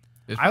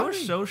 I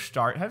was so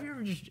starved. Have you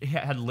ever just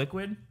had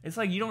liquid? It's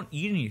like you don't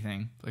eat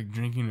anything. It's like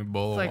drinking a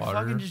bowl of water. It's like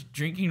fucking just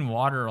drinking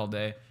water all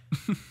day.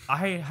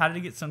 I had to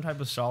get some type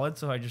of solid,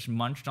 so I just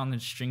munched on the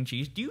string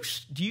cheese. Do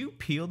you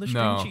peel the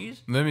string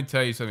cheese? Let me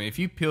tell you something. If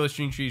you peel a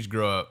string cheese,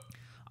 grow up.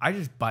 I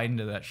just bite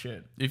into that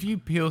shit. If you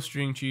peel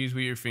string cheese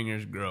with your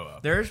fingers, grow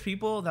up. There's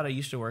people that I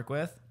used to work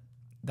with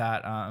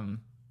that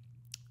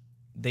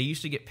they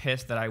used to get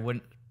pissed that I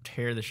wouldn't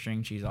tear the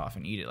string cheese off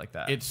and eat it like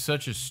that. It's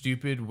such a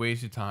stupid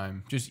waste of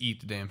time. Just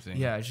eat the damn thing.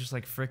 Yeah, it's just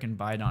like freaking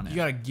bite on it. You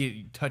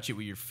gotta touch it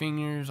with your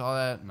fingers, all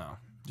that. No.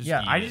 Just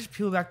yeah, I eat just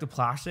peel back the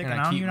plastic and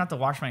I don't even have to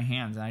wash my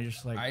hands. And I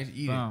just like, I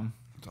eat boom.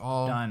 it. It's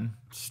all done.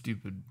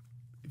 Stupid.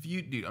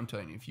 Dude, I'm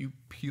telling you, if you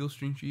peel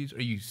string cheese,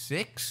 are you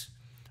 6?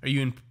 Are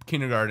you in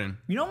kindergarten?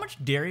 You know how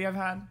much dairy I've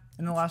had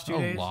in the last 2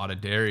 days? A lot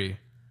of dairy.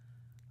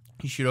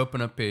 You should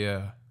open up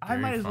a I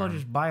might as well farm.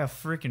 just buy a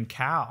freaking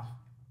cow.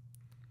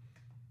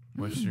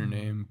 What's your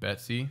name?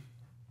 Betsy?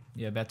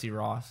 Yeah, Betsy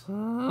Ross. Dude,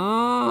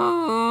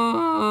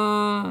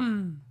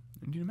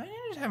 imagine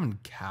just having a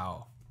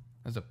cow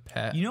as a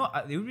pet. You know,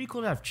 it would be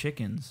cool to have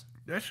chickens.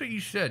 That's what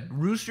you said.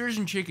 Roosters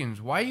and chickens.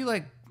 Why you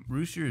like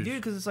roosters? Dude,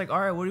 because it's like, all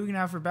right, what are we going to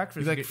have for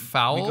breakfast? You like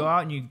fowl? We go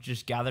out and you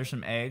just gather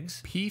some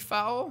eggs.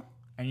 Peafowl?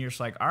 And you're just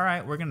like, all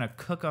right, we're going to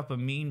cook up a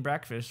mean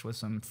breakfast with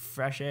some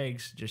fresh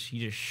eggs. You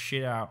just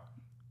shit out.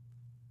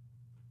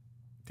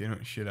 They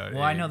don't shit out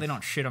Well, eggs. I know they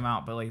don't shit them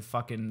out, but like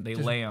fucking, they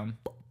lay them.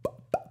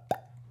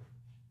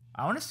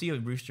 I want to see a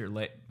rooster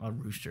lay a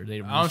rooster. I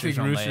don't think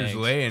roosters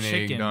lay an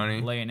egg,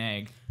 Donny. Lay an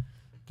egg.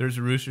 There's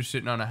a rooster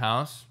sitting on a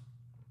house.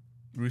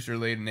 Rooster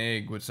laid an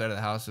egg. What side of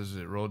the house does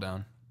it roll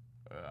down?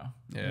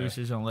 Yeah.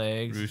 Roosters don't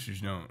lay eggs. Roosters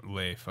don't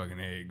lay fucking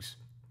eggs.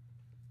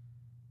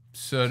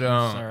 So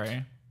don't.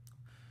 Sorry.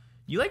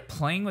 You like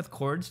playing with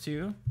cords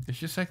too? It's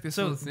just like this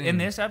So little thing. in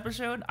this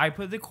episode, I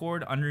put the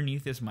cord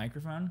underneath this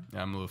microphone.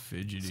 I'm a little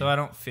fidgety. So I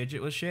don't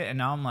fidget with shit. And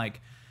now I'm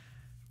like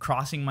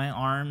crossing my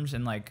arms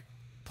and like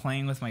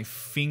playing with my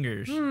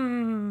fingers.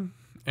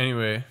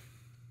 Anyway.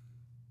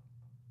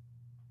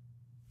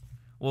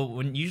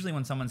 Well, usually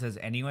when someone says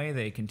anyway,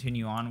 they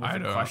continue on with a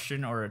don't.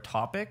 question or a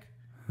topic.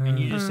 And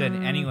you just said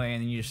anyway,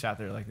 and then you just sat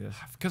there like this.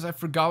 Because I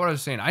forgot what I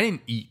was saying. I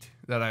didn't eat.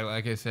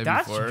 Like I said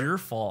That's before. your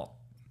fault.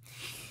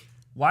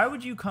 Why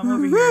would you come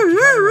over here to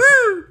try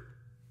to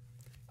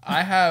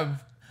I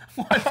have...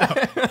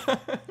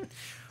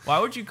 Why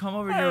would you come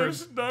over here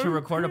to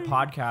record a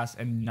podcast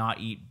and not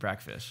eat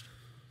breakfast?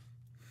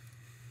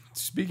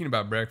 Speaking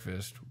about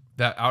breakfast,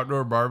 that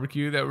outdoor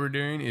barbecue that we're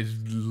doing is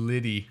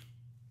litty.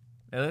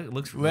 It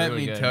looks really Let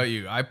me good. tell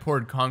you, I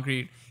poured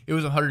concrete. It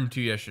was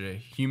 102 yesterday.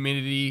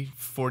 Humidity,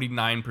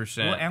 49%.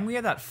 Well, and we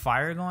had that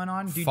fire going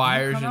on. Dude,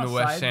 Fires did you come in the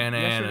West outside Santa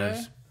yesterday?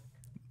 Anas.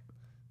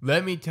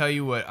 Let me tell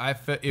you what I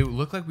felt. It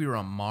looked like we were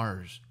on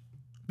Mars.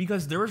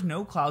 Because there was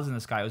no clouds in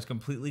the sky. It was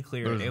completely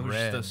clear. It was It was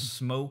red. just the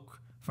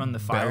smoke from the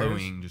fires.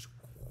 Bellowing, just.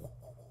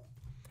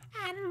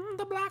 And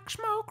the black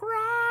smoke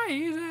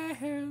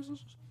rises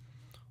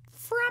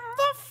from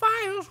the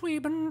fires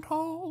we've been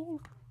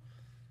told.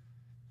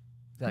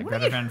 Is that What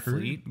Greta I Van heard?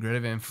 Fleet? Greta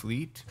Van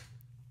Fleet.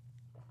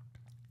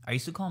 I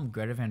used to call him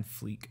Greta Van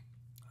Fleek.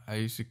 I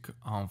used to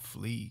on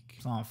Fleek.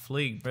 It's on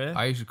Fleek, bruh.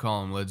 I used to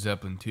call him Led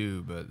Zeppelin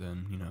too, but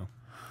then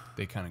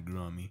they kind of grew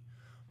on me.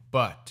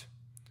 But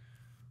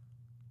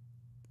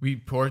we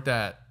poured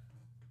that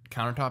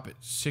countertop at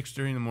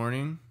 6:30 in the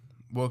morning.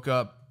 Woke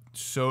up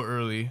so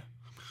early.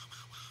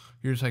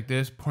 You're just like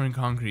this, pouring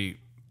concrete.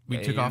 We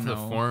took off the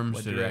forms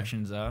what today.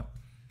 direction's up.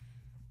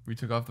 We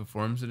took off the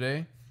forms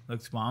today.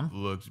 Looks bomb.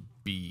 Looks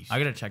beast. I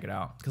gotta check it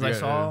out because I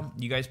saw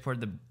you guys poured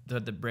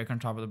the brick on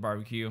top of the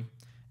barbecue,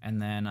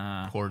 and then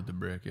poured the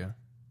brick, yeah.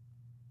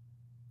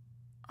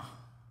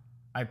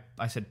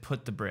 I said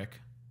put the brick.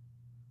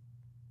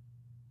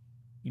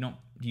 You don't?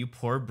 Do you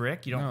pour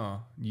brick? You don't?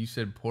 No, you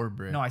said pour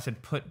brick. No, I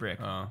said put brick.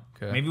 Oh,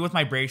 okay. Maybe with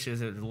my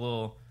braces, it was a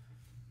little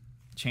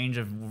change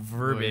of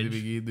verbiage.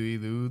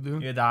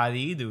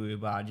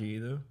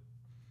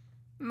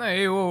 Ma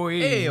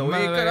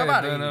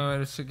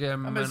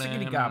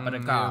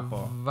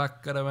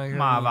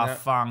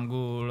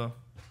vaffanculo.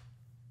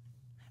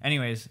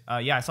 Anyways,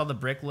 yeah, I saw the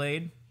brick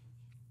laid,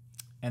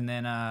 and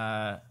then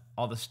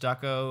all the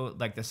stucco,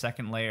 like the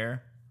second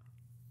layer,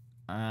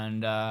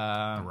 and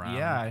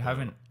yeah, I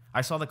haven't. I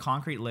saw the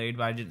concrete laid,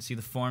 but I didn't see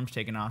the forms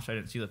taken off, so I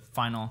didn't see the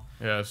final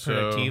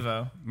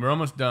productivo. We're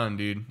almost done,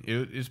 dude.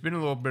 It's been a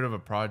little bit of a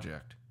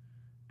project.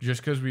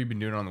 Just because we've been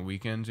doing it on the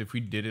weekends. If we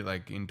did it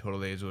like in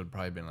total days, it would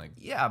probably been like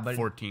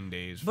 14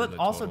 days. But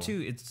also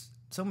too, it's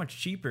so much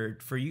cheaper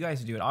for you guys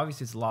to do it.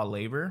 Obviously, it's a lot of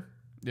labor,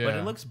 but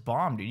it looks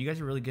bomb, dude. You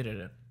guys are really good at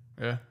it.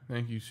 Yeah,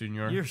 thank you,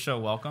 senor. You're so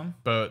welcome.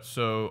 But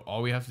so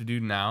all we have to do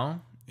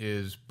now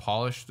is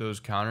polish those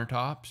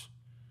countertops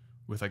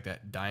with like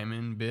that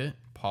diamond bit.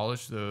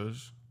 Polish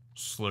those,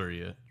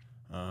 slurry it,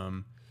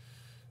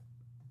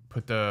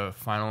 put the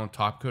final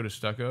top coat of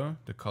stucco,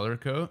 the color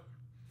coat,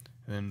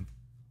 and then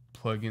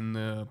plug in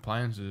the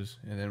appliances,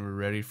 and then we're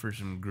ready for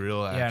some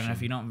grill action. Yeah, and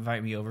if you don't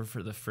invite me over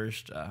for the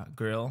first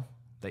grill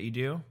that you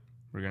do,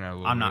 we're gonna have a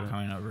little I'm not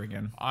coming over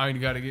again. I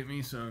gotta get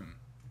me some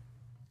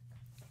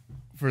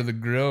for the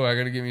grill. I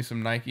gotta get me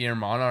some Nike Air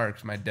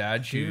Monarchs, my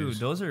dad's shoes.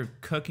 Dude, those are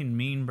cooking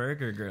mean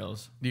burger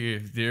grills.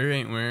 Dude, if there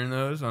ain't wearing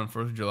those on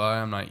 4th of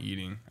July, I'm not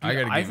eating.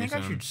 Dude, I think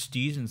I should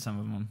steez in some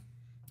of them.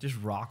 Just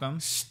rock them.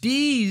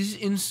 Steez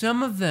in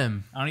some of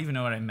them. I don't even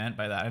know what I meant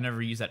by that. I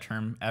never used that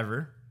term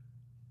ever.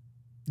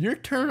 Your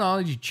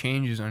terminology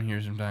changes on here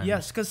sometimes.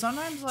 Yes, because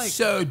sometimes like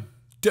so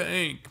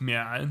dank,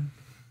 man.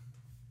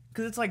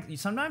 Because it's like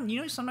sometimes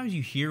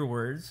you hear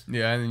words.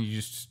 Yeah, and then you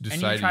just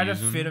decide and you try to use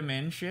them. fit them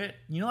in shit.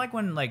 You know, like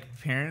when like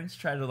parents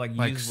try to like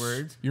use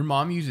words. Your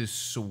mom uses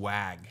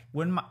swag.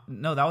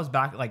 No, that was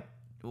back like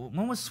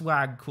when was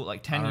swag cool?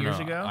 Like 10 years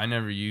ago. I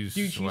never used.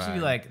 Dude, she used to be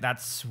like,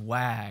 "That's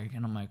swag,"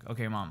 and I'm like,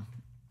 "Okay, mom,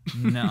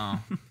 no,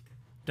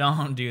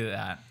 don't do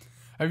that."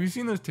 Have you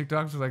seen those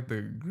TikToks with like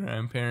the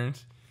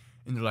grandparents,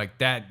 and they're like,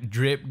 "That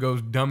drip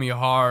goes dummy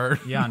hard."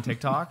 Yeah, on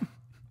TikTok.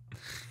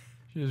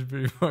 She's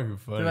pretty fucking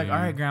funny. They're like, "All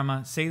right,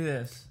 grandma, say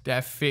this."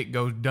 That fit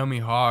goes dummy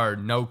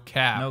hard, no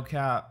cap. No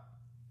cap.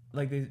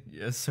 Like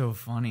it's so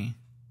funny.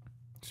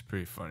 It's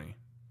pretty funny.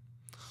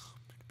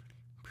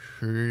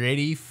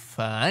 Pretty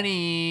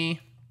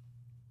funny.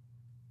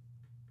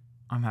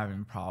 I'm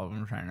having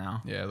problems right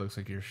now. Yeah, it looks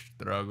like you're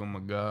struggling,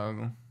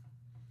 McGuggle.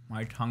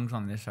 My tongue's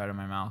on this side of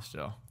my mouth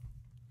still.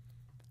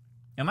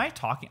 Am I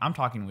talking? I'm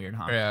talking weird,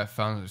 huh? Yeah, it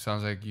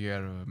sounds like you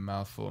had a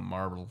mouthful of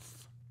marbles.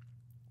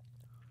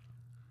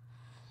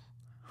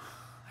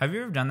 Have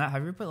you ever done that?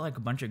 Have you ever put like a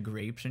bunch of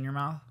grapes in your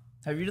mouth?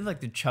 Have you done like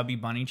the chubby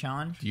bunny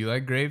challenge? Do you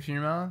like grapes in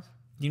your mouth?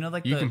 You know,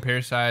 like you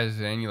compare size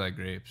and you like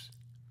grapes.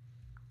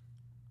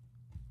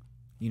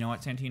 You know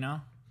what,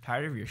 Santino?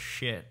 Tired of your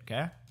shit,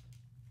 okay?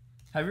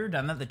 Have you ever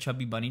done that, the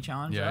chubby bunny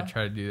challenge? Yeah, though? I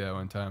tried to do that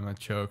one time. I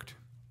choked.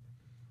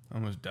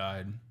 Almost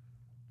died.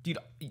 Dude,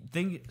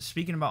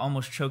 speaking about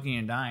almost choking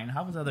and dying,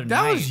 how was the other night?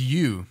 That was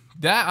you.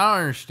 That I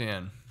don't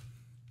understand.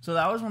 So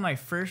that was when I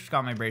first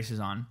got my braces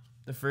on.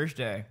 The first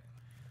day.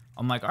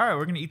 I'm like, all right,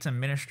 we're going to eat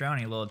some minestrone,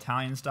 a little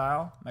Italian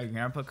style. My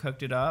grandpa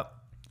cooked it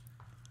up.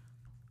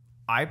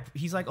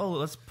 He's like, oh,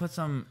 let's put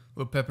some... A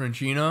little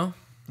pepperoncino.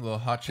 A little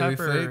hot chili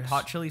flakes.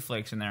 Hot chili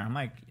flakes in there. I'm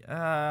like,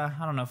 I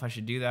don't know if I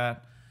should do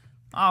that.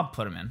 I'll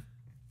put them in.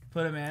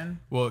 Put them in.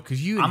 Well,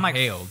 because you inhaled.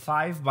 inhaled. I'm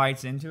like 5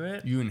 bites into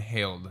it. You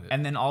inhaled it.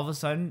 And then all of a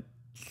sudden...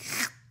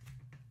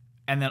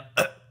 And then...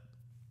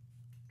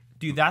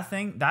 dude,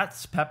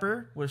 that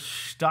pepper was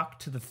stuck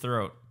to the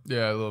throat.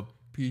 Yeah, a little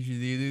peachy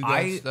dude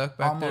got stuck back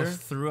there. I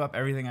almost threw up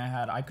everything I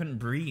had. I couldn't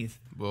breathe.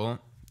 Well,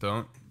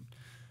 don't.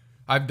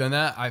 I've done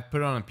that. I've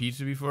put it on a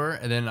pizza before,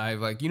 and then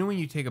I've like, you know when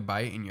you take a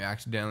bite and you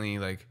accidentally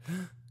like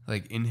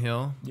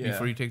inhale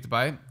before you take the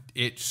bite?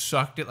 It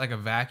sucked it like a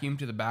vacuum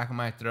to the back of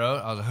my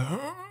throat. I was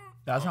like...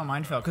 That's how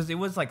mine felt. Because it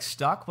was like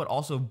stuck, but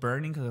also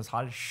burning because it was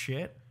hot as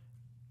shit.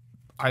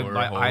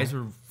 My eyes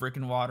were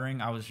freaking watering.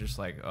 I was just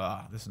like,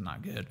 this is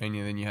not good. And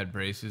then you had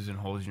braces and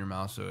holes in your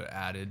mouth, so it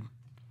added.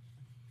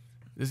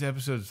 This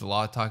episode is a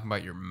lot of talking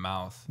about your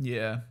mouth.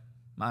 Yeah.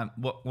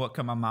 What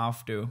can my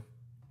mouth do?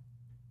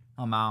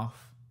 My mouth.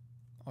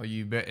 Oh,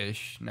 you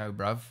British. No,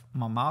 bruv.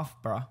 My mouth,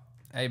 bruh.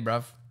 Hey,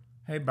 bruv.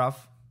 Hey, bruv.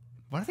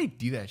 Why do they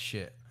do that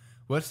shit?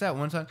 What's that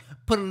one song?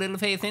 Put a little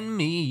faith in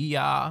me,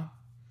 yeah.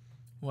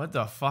 What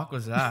the fuck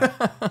was that?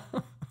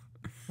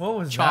 What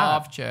was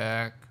Chop that?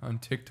 check on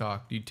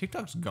TikTok. Dude,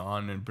 TikTok's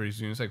gone and pretty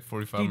soon. It's like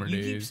 45 more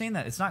days. You keep saying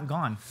that. It's not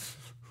gone.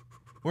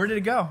 Where did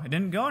it go? It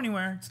didn't go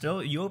anywhere. It's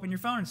still, you open your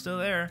phone, it's still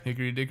there.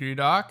 Hickory dickory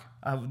dock.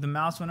 The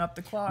mouse went up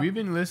the clock. We've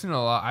been listening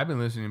a lot. I've been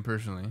listening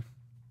personally.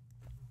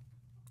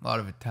 A lot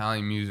of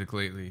Italian music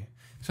lately.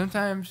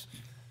 Sometimes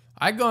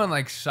I go in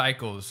like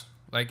cycles.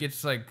 Like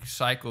it's like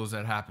cycles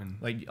that happen.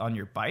 Like on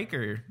your bike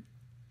or...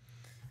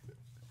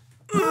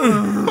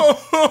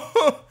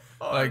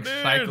 like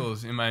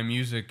cycles in my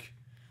music.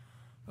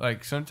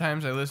 Like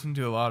sometimes I listen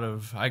to a lot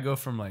of... I go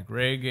from like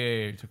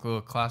reggae to a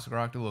little classic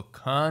rock to a little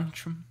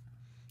country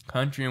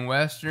and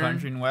western.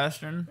 Country and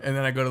western. And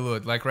then I go to a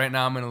little... Like right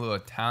now I'm in a little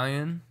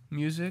Italian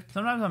music.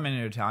 Sometimes I'm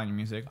into Italian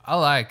music. I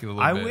like it a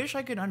little bit. I wish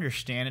I could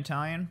understand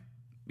Italian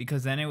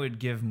because then it would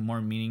give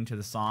more meaning to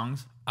the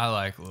songs. I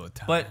like a little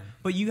Italian.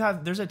 But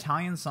there's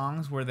Italian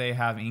songs where they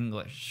have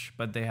English,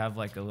 but they have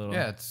like a little...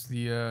 Yeah, it's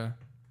the...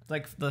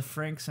 like the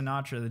Frank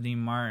Sinatra, the Dean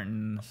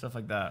Martin, stuff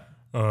like that.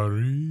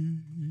 Arrivederci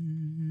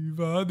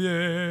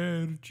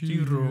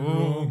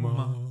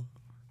Roma.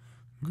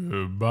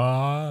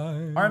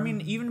 Goodbye. Or I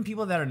mean, even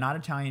people that are not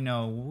Italian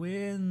know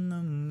when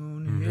the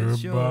moon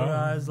hits your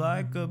eyes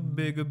like a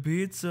big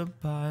pizza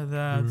pie.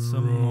 That's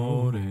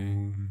amore.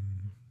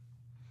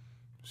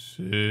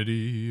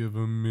 City of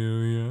a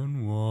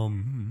million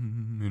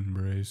warm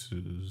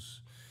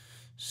embraces.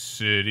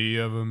 City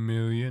of a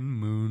million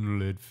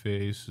moonlit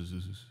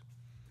faces.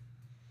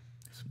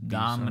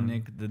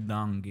 Dominic the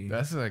Donkey.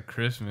 That's like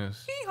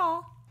Christmas.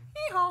 Hee-haw.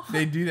 Hee-haw.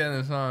 They do that in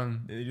the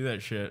song. They do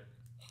that shit.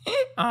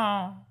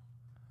 Oh.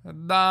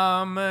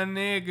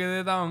 Dominic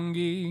the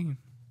Donkey.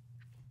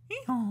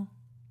 Hee-haw.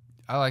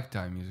 I like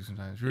Italian music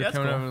sometimes. We're Yeah,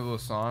 coming cool. up with a little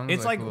song.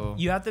 It's like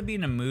you have to be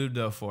in a mood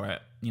though for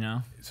it, you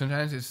know?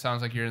 Sometimes it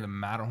sounds like you're in the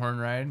Matterhorn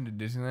ride to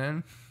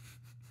Disneyland.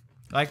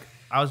 Like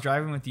I was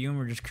driving with you and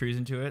we're just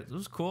cruising to it. It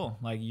was cool.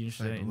 Like you just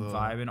like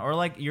vibing, or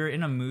like you're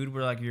in a mood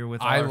where like you're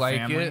with all I our like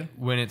family. it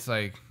when it's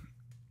like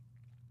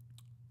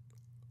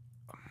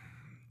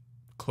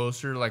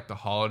closer to like the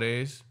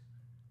holidays,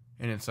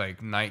 and it's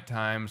like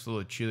nighttime. It's a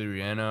little chili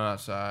Rihanna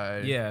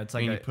outside. Yeah, it's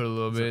like and you put a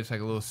little bit. It's like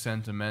a little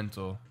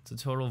sentimental. It's a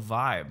total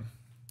vibe.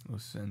 A little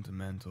isn't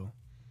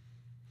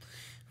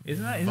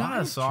Isn't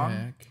that a song?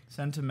 Check.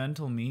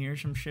 Sentimental Me or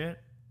some shit?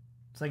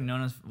 It's like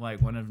known as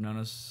like one of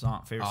Nona's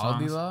favorite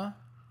songs. Aldila?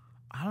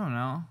 I don't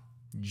know.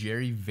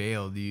 Jerry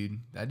Vale, dude.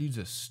 That dude's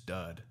a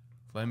stud.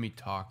 Let me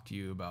talk to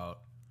you about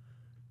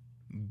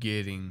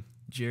getting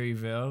Jerry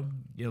Vale.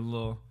 Get a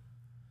little.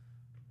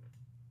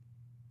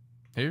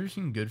 Have you ever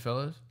seen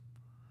Goodfellas?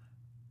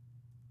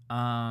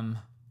 I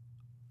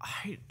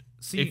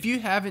see. If you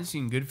haven't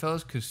seen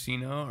Goodfellas,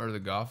 Casino, or The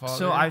Godfather.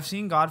 So I've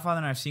seen Godfather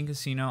and I've seen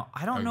Casino.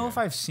 I don't know Okay. if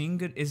I've seen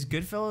Is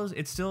Goodfellas?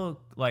 It's still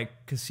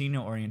like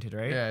casino oriented,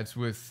 right? Yeah, it's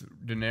with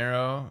De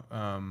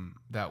Niro.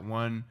 That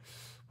one.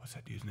 What's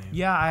that dude's name?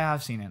 Yeah, I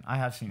have seen it.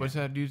 What's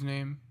that dude's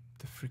name?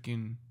 The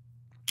freaking.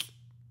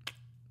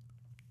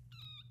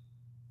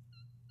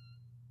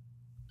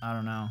 I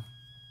don't know.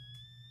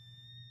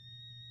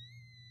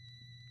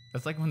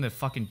 That's like when the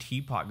fucking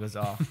teapot goes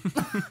off.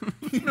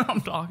 You know what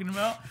I'm talking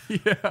about?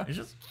 Yeah. It's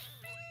just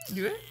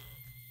do it.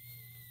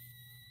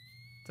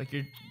 It's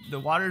like the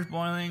water's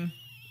boiling.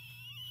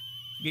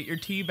 Get your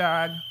tea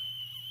bag.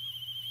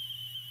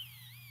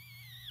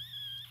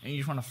 And you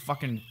just want to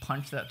fucking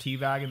punch that tea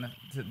bag in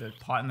the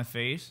pot in the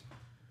face.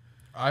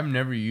 I've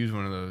never used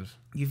one of those.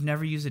 You've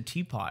never used a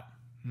teapot.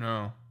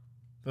 No.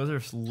 Those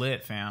are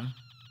lit, fam.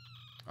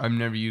 I've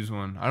never used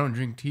one. I don't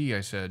drink tea,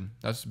 I said.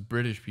 That's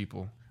British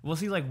people. Well,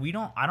 see, like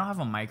I don't have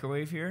a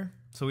microwave here,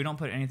 so we don't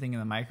put anything in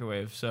the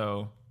microwave.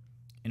 So,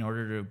 in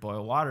order to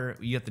boil water,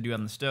 you have to do it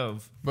on the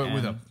stove. But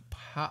with a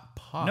pot?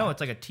 No,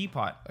 it's like a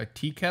teapot. A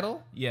tea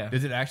kettle? Yeah.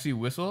 Does it actually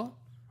whistle?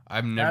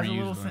 I've never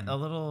used one. A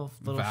little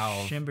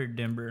valve. shimmer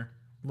dimmer,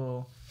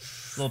 little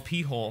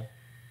pee hole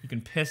you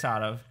can piss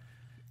out of,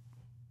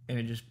 and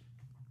it just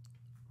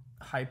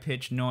high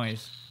pitched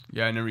noise.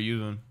 Yeah, I never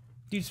used one.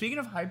 Dude, speaking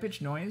of high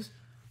pitched noise,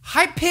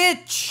 High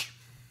pitch!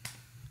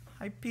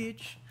 high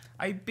pitch,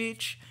 I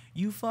bitch,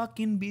 you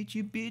fucking bitch,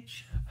 you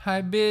bitch.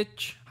 Hi,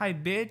 bitch. Hi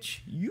bitch,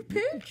 you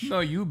bitch.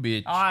 No, you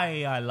bitch.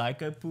 I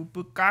like a poo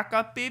poo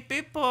caca pee pee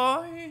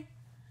boy.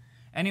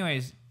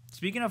 Anyways,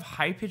 speaking of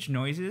high pitched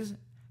noises,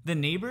 the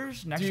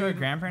neighbors next to our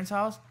grandparents'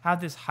 house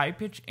have this high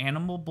pitched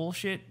animal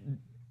bullshit.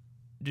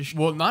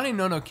 Well, Nani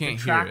Nono can't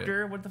hear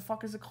Tractor, it. what the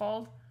fuck is it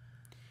called?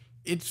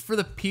 It's for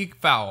the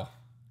peafowl.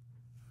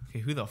 Okay,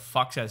 who the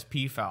fuck says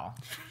peafowl?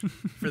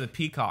 For the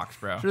peacocks,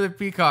 bro. For the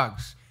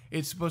peacocks.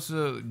 It's supposed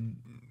to,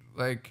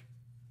 like...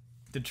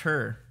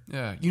 Deter.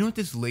 Yeah. You know what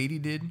this lady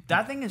did?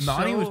 That thing is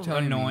Nani so was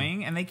telling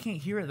annoying, and they can't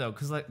hear it, though,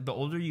 because like the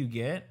older you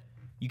get,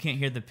 you can't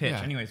hear the pitch.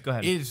 Yeah. Anyways, go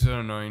ahead. It's so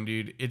annoying,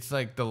 dude. It's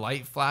like the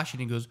light flash,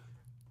 and it goes...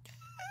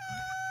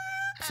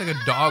 It's like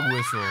a dog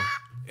whistle.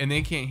 And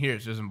they can't hear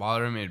it, so it doesn't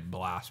bother them. It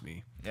blasts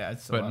me. Yeah,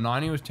 it's so But loud.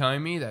 Nani was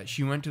telling me that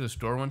she went to the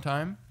store one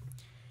time,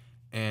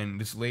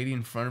 and this lady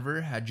in front of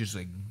her had just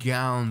like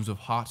gallons of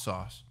hot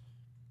sauce.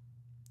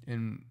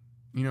 And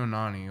you know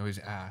Nani always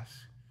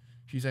asks.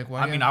 She's like,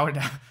 "Why?"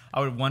 I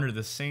would wonder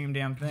the same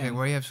damn thing. Like,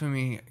 why do you have so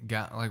many?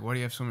 Why do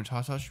you have so much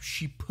hot sauce?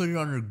 She put it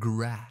on her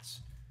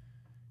grass.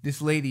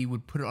 This lady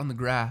would put it on the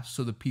grass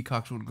so the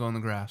peacocks wouldn't go on the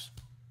grass.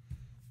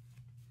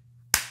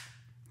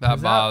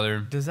 That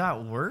bothered. Does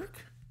that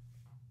work?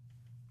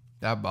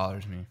 That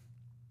bothers me.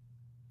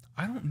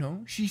 I don't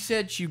know. She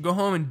said she'd go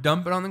home and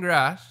dump it on the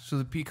grass so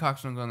the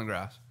peacocks don't go on the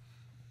grass.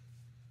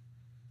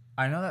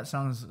 I know that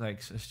sounds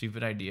like a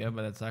stupid idea,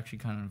 but that's actually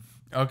kind of...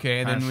 Okay,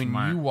 and then when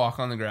smart. you walk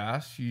on the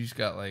grass, you just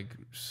got like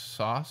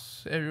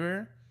sauce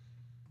everywhere.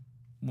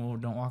 Well,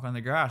 don't walk on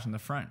the grass in the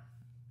front.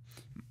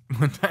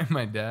 One time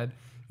my dad,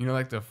 you know,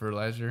 like the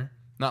fertilizer,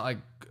 not like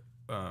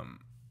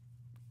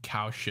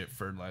cow shit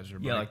fertilizer,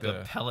 but Yeah, like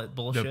the pellet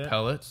bullshit. The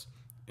pellets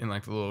in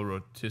like the little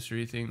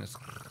rotisserie thing. That's...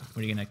 What,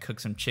 are you going to cook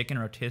some chicken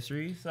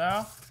rotisserie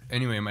style?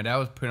 Anyway, my dad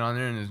was putting on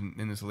there,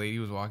 and this lady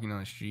was walking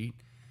down the street,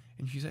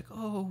 and she's like,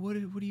 "Oh, what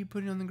are you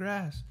putting on the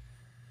grass?"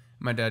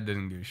 My dad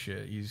doesn't give a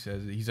shit. He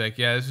says, he's like,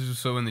 "Yeah, this is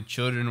so when the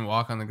children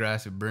walk on the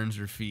grass, it burns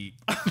their feet."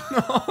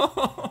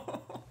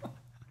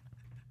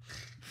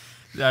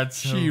 That's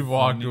so She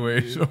walked funny, away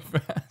dude. so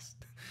fast.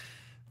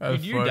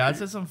 Dude, your dad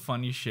said some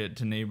funny shit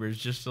to neighbors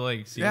just to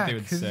like see what they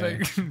would say.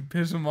 Like,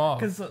 piss them off.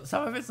 Because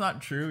some of it's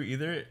not true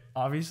either.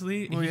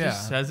 Obviously, he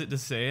just says it to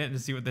say it and to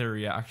see what their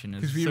reaction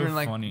is. Because we so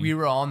were funny. We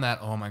were all in that.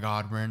 Oh my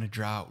God, we're in a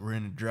drought. We're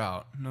in a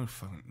drought. No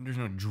fucking. There's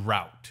no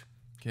drought.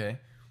 Okay,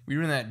 we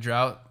were in that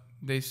drought.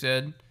 They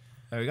said.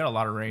 Oh, we got a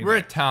lot of rain. We're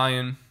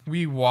Italian.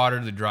 We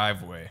water the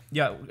driveway.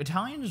 Yeah,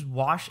 Italians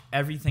wash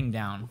everything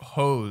down.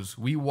 Hose.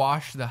 We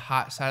wash the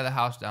hot side of the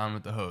house down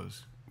with the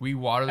hose. We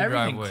water the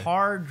driveway.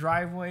 Car,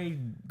 driveway,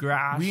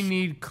 grass. We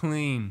need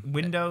clean.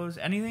 Windows,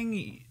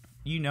 anything,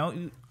 you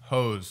know.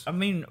 Hose. I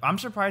mean, I'm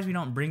surprised we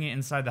don't bring it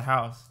inside the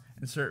house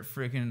and start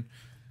freaking...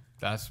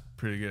 That's a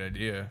pretty good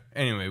idea.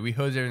 Anyway, we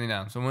hose everything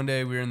down. So one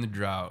day we were in the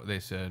drought. They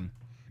said,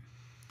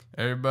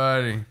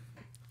 everybody,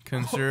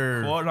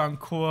 conserve. Quote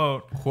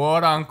unquote.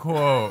 Quote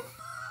unquote.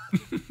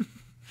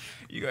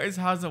 You guys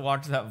have to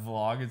watch that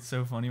vlog. It's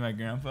so funny. My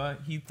grandpa,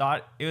 he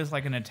thought it was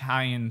like an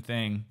Italian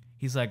thing.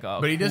 He's like,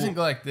 but he doesn't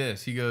go like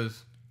this. He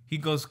goes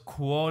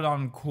quote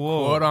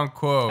unquote. Quote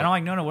unquote. And I'm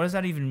like, no, what does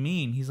that even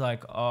mean? He's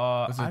like,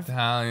 it's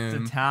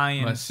Italian. It's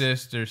Italian. My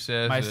sister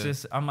says My it.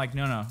 sister. I'm like,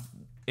 no.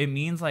 It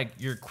means like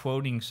you're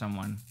quoting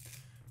someone.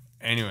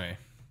 Anyway,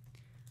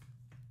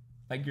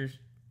 Like you're.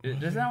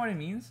 Isn't that what it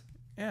means?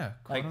 Yeah,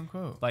 quote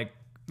unquote. Like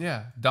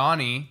yeah,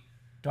 Donny.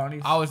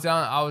 Donny's. I was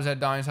at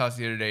Donny's house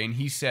the other day, and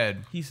he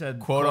said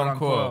quote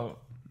unquote.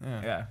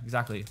 Yeah,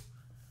 exactly.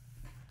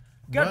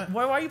 What?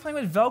 Why are you playing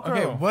with Velcro?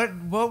 Okay,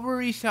 what were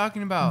we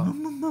talking about?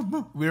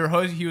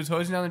 He was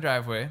hosing down the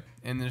driveway,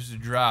 and there's a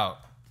drought.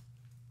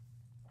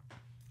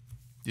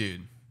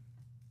 Dude.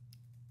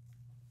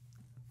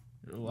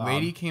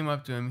 Lady came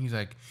up to him. He's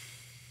like,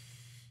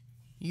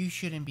 "You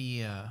shouldn't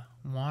be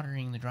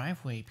watering the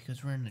driveway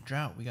because we're in the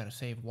drought. We got to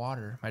save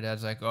water." My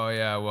dad's like, "Oh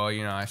yeah, well,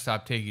 I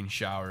stopped taking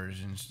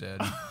showers instead."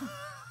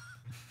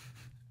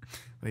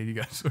 Lady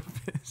got so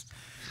pissed.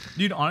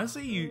 Dude,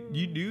 honestly,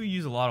 you do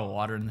use a lot of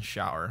water in the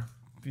shower.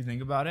 If you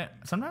think about it,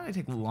 sometimes I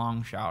take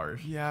long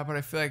showers. Yeah, but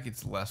I feel like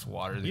it's less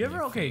water than you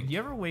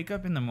ever wake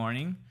up in the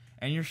morning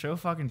and you're so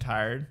fucking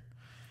tired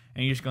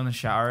and you just go in the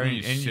shower and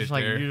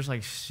you're just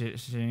like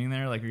sitting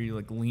there, like you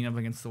like lean up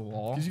against the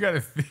wall. Because you gotta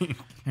think.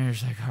 And you're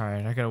just like, all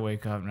right, I gotta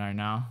wake up right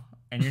now.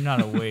 And you're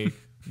not awake.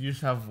 You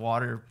just have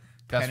water.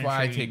 That's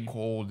why I take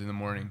cold in the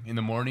morning. In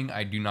the morning,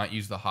 I do not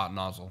use the hot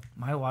nozzle.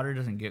 My water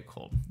doesn't get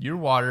cold. Your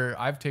water,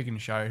 I've taken a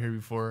shower here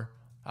before,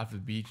 off the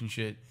beach and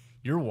shit.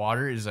 Your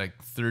water is like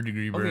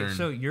 3rd-degree burn. Okay,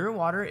 so your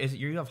water is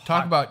you have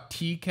talk about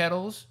tea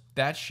kettles.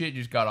 That shit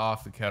just got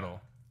off the kettle.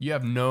 You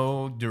have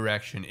no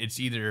direction. It's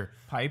either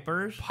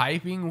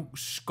piping,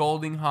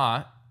 scalding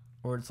hot,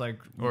 or it's like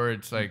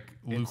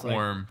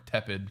lukewarm,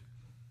 tepid.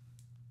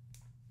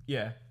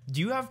 Yeah. Do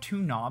you have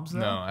 2 knobs though?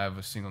 No, I have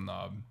a single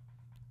knob.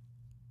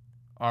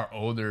 Our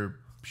older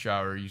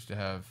shower used to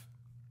have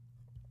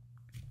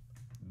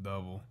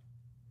double.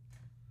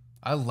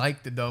 I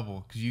like the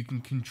double because you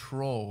can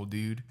control,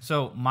 dude.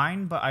 So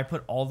mine, but I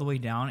put all the way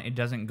down. It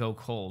doesn't go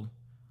cold.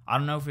 I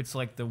don't know if it's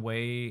like the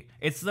way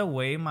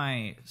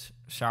my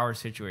shower's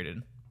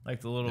situated,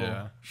 like the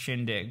little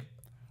shindig.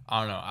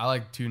 I don't know. I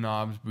like 2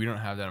 knobs. We don't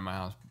have that in my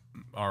house.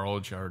 Our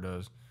old shower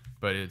does,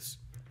 but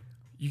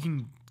you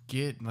can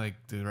get like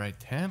the right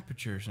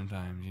temperature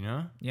sometimes.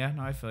 Yeah.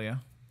 No, I feel you.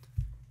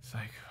 It's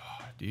like,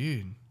 oh,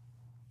 dude,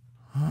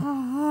 it's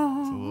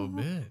a little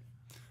bit,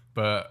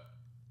 but.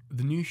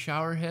 The new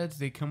shower heads,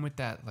 they come with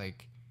that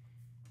like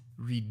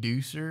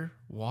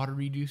water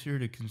reducer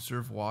to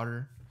conserve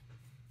water.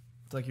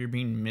 It's like you're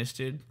being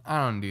misted.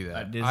 I don't do that.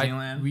 At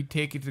Disneyland? We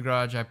take it to the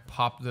garage, I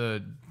pop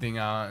the thing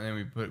out, and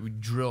then we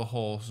drill a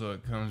hole so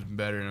it comes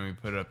better, and then we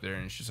put it up there,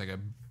 and it's just like a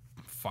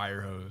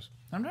fire hose.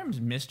 Sometimes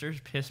misters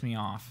piss me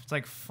off. It's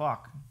like,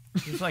 fuck.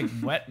 Just like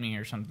wet me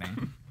or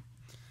something.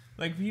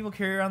 Like people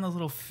carry around those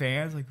little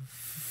fans like...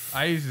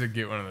 I used to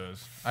get one of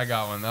those. I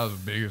got one. That was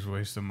the biggest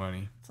waste of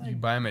money. Like, you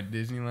buy them at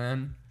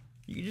Disneyland.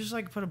 You could just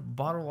like put a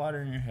bottle of water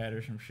in your head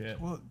or some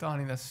shit. Well,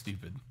 Donnie, that's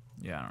stupid.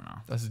 Yeah, I don't know.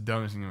 That's the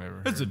dumbest thing I've ever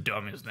heard. That's the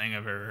dumbest thing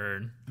I've ever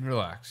heard.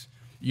 Relax.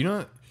 You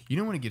know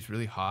when it gets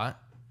really hot?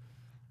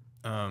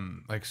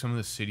 Like some of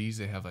the cities,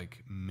 they have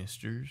like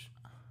misters.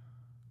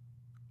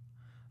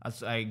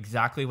 That's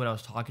exactly what I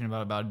was talking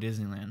about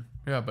Disneyland.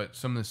 Yeah, but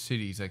some of the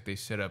cities, like they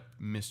set up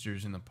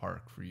misters in the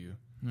park for you.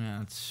 Yeah,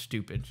 that's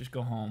stupid. Just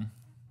go home.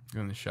 Go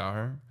in the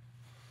shower.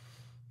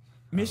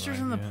 Misters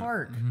in the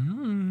park.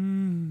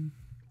 Mm-hmm.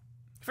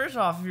 First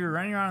off, if you're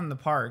running around in the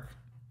park,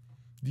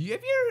 I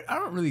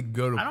don't really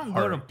go to. I don't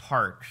go to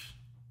parks.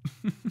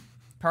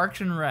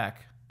 Parks and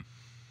Rec.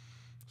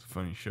 It's a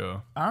funny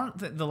show.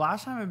 The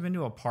last time I've been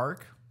to a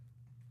park,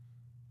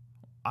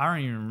 I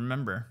don't even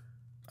remember.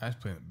 I just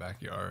play in the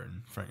backyard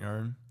and front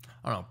yard.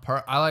 I don't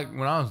know.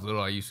 When I was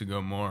little, I used to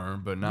go more,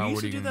 but now we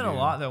used to do that a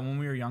lot. Though when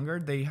we were younger,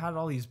 they had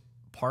all these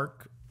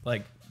park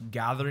like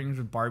gatherings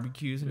with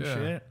barbecues and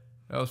shit.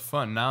 That was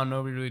fun. Now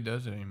nobody really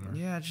does it anymore.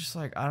 Yeah, just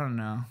like I don't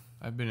know.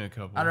 I've been to a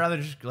couple. I'd rather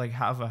just like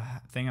have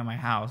a thing at my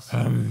house.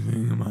 Have a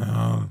thing in my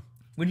house.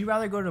 Would you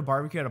rather go to a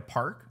barbecue at a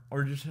park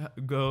or just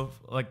go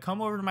like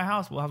come over to my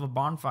house? We'll have a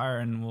bonfire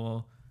and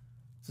we'll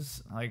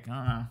just like I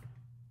don't know.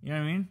 You know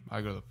what I mean?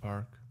 I go to the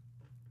park.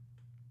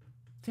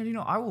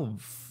 Santino, I will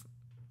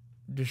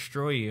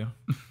destroy you.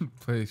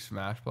 Play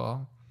smash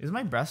ball. Is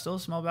my breath still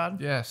smell bad?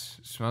 Yes.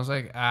 It smells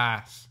like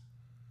ass.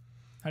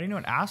 How do you know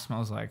what ass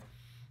smells like?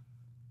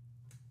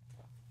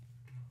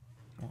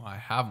 Well, I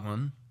have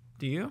one.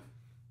 Do you?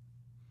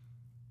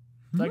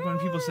 It's like when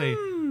people say,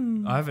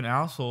 I have an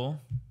asshole.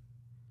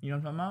 You know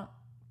what I'm talking about?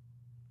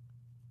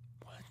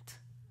 What?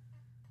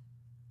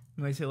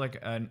 When they say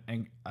like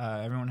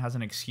everyone has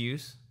an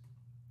excuse.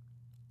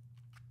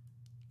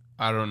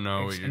 I don't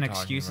know what you're talking about.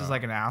 An excuse is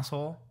like an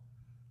asshole.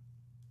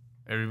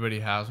 Everybody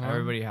has one?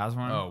 Everybody has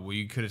one. Oh, well,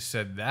 you could have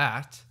said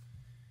that.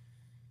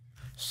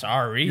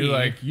 Sorry. You're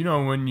like,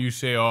 when you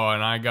say, oh,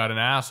 and I got an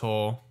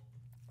asshole.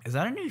 Is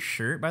that a new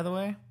shirt, by the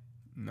way?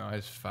 No, I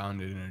just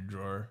found it in a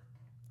drawer.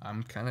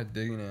 I'm kind of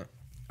digging it.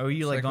 Oh,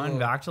 you like going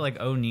back to like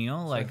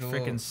O'Neill? Like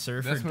freaking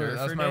Surfer Durfer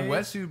That's my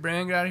wetsuit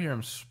brand. Get out of here.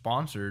 I'm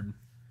sponsored.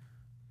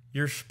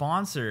 You're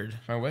sponsored.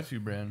 My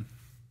wetsuit brand.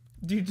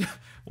 Dude,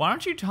 why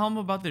don't you tell them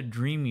about the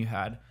dream you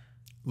had?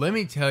 Let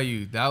me tell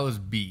you, that was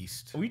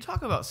beast. We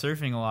talk about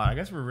surfing a lot. I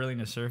guess we're really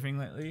into surfing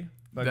lately.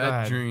 But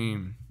that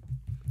dream.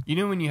 You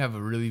know when you have a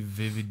really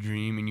vivid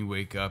dream and you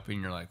wake up and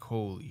you're like,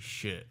 holy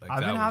shit. Like,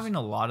 I've been having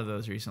a lot of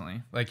those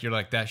recently. Like, you're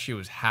like, that shit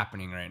was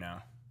happening right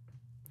now.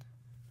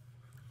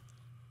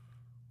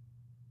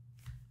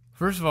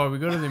 First of all, we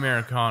go to the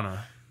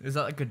Americana. Is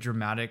that like a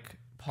dramatic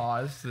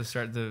pause to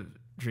start the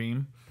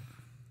dream?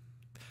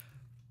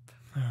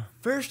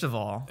 First of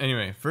all,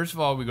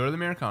 we go to the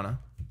Americana.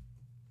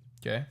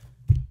 Okay?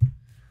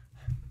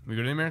 We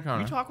go to the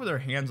Americana. we talk with our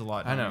hands a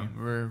lot. I know.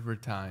 don't We're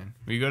tying.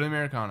 We go to the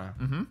Americana.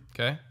 Mm-hmm.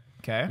 Okay?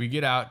 Okay. We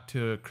get out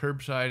to a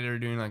curbside. They're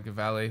doing like a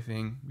valet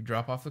thing. We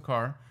drop off the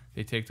car.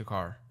 They take the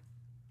car.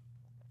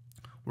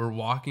 We're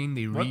walking.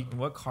 They read.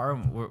 What car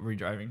were we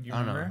driving? Do you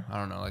remember? I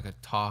don't know. Like a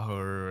Tahoe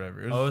or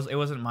whatever. It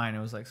wasn't mine. It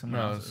was like someone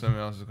else's.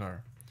 Someone else's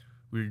car.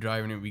 We were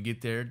driving it. We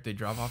get there. They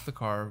drop off the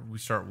car. We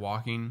start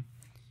walking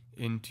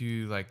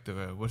into like the,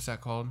 what's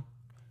that called?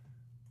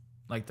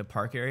 Like the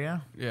park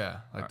area?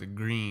 Yeah. Like the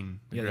green.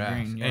 The grass.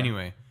 The green, yeah.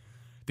 Anyway,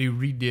 they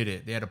redid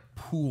it. They had a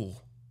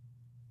pool.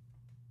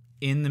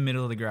 In the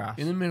middle of the grass.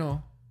 In the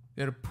middle.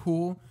 They had a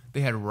pool.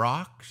 They had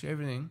rocks,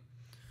 everything.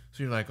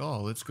 So you're like,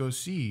 oh, let's go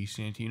see,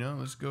 Santino.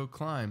 Let's go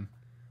climb.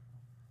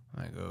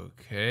 I'm like,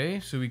 okay.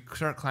 So we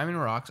start climbing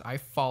the rocks. I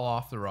fall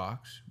off the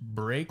rocks.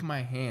 Break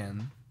my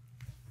hand.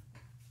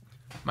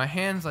 My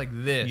hand's like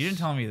this. You didn't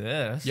tell me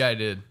this. Yeah, I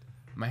did.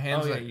 My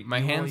hand's you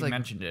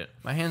mentioned it.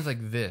 My hand's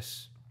like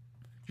this.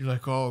 You're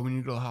like, oh, we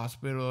need to go to the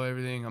hospital,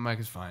 everything. I'm like,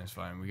 it's fine.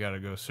 We got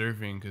to go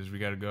surfing because we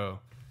got to go.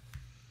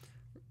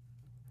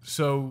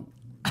 So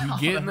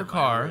we get in the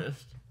car.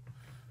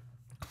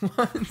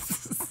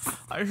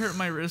 I hurt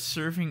my wrist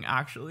surfing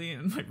actually,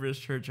 and my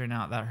wrist hurts right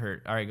now. That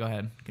hurt. All right, go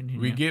ahead.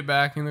 Continue. We get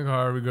back in the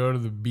car. We go to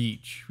the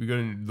beach. We go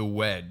to the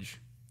Wedge.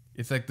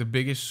 It's like the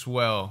biggest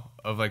swell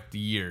of like the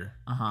year.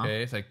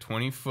 Okay, it's like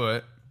 20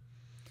 foot.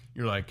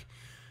 You're like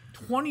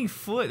 20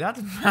 foot.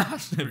 That's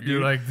massive. Dude.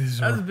 You're like this.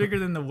 That's bigger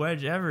than the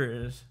Wedge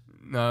ever is.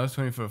 No, it's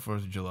 20 foot 4th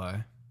of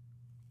July.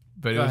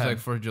 But it was like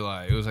 4th of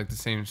July. It was like the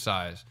same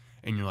size.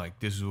 And you're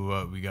like, this is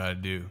what we gotta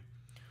do.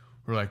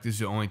 We're like, this is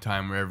the only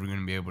time we're ever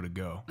gonna be able to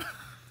go.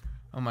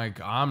 I'm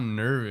like, I'm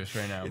nervous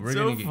right now. It's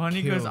so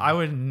funny because I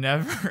would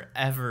never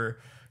ever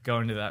go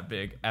into that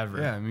big ever.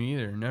 Yeah, me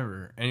either,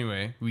 never.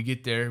 Anyway, we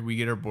get there, we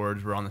get our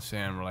boards, we're on the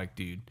sand. We're like,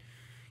 dude,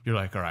 you're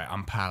like, all right,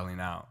 I'm paddling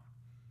out.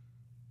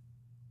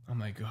 I'm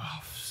like,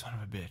 oh, son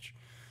of a bitch.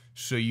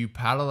 So you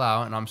paddle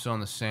out, and I'm still on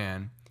the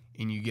sand,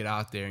 and you get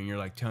out there, and you're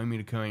like telling me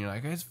to come, and you're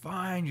like, it's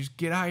fine, just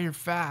get out here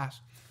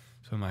fast.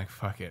 So I'm like,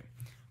 fuck it.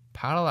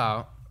 Paddle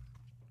out,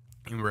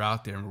 and we're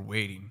out there, and we're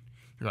waiting.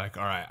 You're like,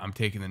 all right, I'm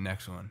taking the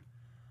next one.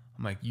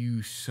 I'm like,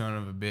 you son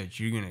of a bitch,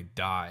 you're going to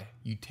die.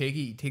 You take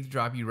it, you take the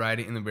drop, you ride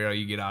it in the barrel,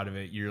 you get out of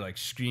it. You're like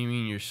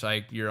screaming, you're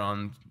psyched, you're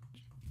on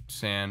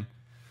sand.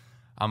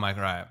 I'm like,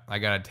 all right, I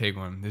got to take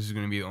one. This is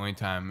going to be the only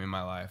time in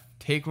my life.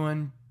 Take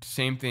one,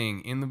 same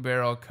thing, in the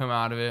barrel, come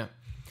out of it.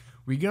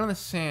 We get on the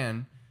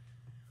sand.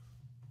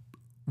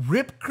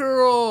 Rip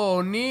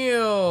Curl,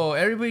 Neil,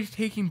 everybody's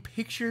taking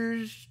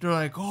pictures. They're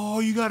like,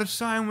 oh, you got to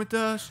sign with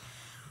us.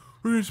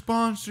 We're going to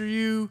sponsor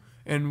you.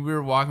 And we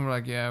were walking, we're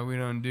like, yeah, we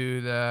don't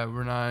do that.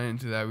 We're not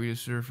into that. We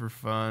just surf for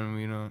fun.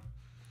 We don't.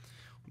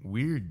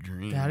 Weird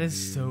dream. That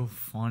is so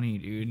funny,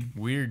 dude.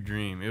 Weird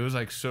dream. It was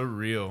like so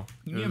real.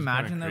 Can you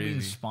imagine that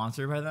being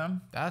sponsored by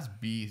them? That's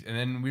beast. And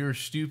then we were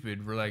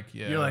stupid. We're like,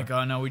 yeah. You're like,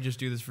 oh no, we just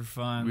do this for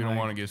fun. We don't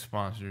want to get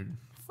sponsored.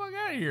 Fuck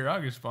out of here.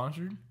 I'll get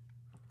sponsored.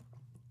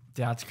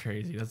 That's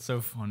crazy. That's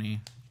so funny.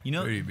 You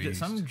know,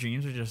 some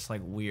dreams are just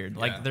like weird. Yeah.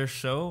 Like they're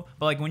so,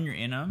 but like when you're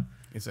in them,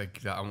 it's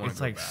like I want to.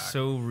 It's like back.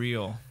 So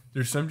real.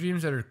 There's some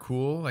dreams that are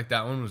cool, like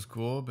that one was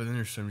cool, but then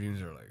there's some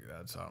dreams that are like,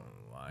 that's I don't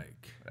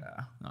like.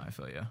 Yeah, no, I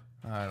feel you.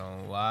 I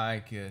don't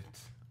like it.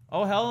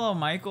 Oh, hello,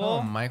 Michael.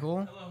 Oh,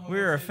 Michael. Hello,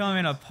 we're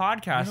filming a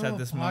podcast at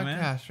this moment.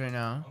 Podcast right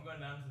now. I'm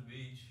going down to the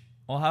beach.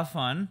 Well, have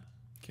fun.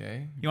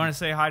 Okay. You want to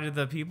say hi to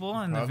the people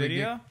in the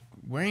video?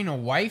 Wearing a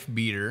wife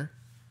beater.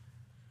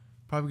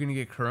 Probably gonna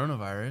get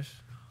coronavirus.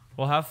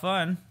 Well, have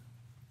fun.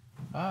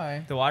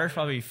 Bye. The water's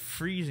probably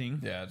freezing.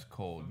 Yeah, it's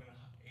cold.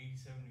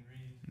 87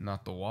 degrees.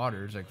 Not the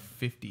water. It's like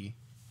 50.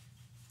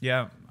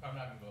 Yeah. I'm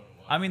not even going to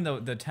water. I mean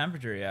the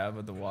temperature, yeah,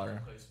 but the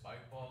water. Play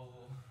spike ball,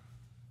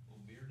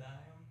 little beer dime.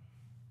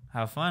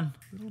 Have fun.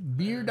 Little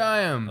beer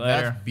dime.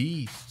 Later. That's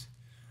beast.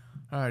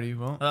 Alrighty,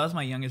 well. That was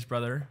my youngest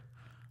brother,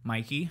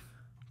 Mikey.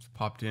 Just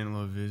popped in a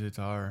little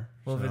visitor.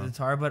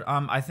 Visitar, but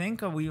I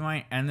think we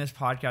might end this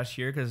podcast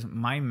here because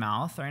my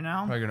mouth right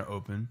now. Probably gonna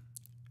open.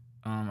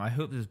 I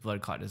hope this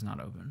blood clot does not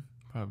open.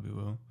 Probably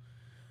will.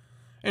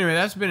 Anyway,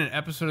 that's been an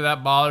episode of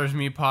That Bothers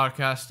Me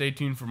podcast. Stay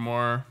tuned for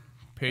more.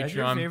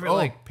 Patreon.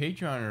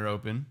 Patreon are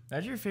open.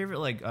 That's your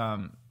favorite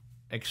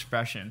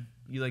expression.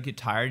 You like get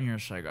tired and you're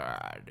just like,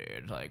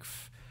 dude, like,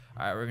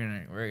 all right, we're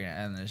gonna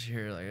end this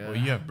here. Like, well,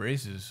 you have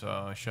braces,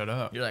 so shut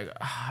up. You're like,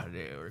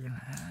 dude, we're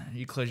gonna.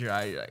 You close your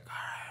eyes. You're like,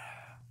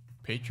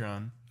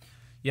 Patreon.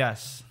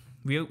 Yes,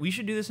 we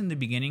should do this in the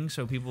beginning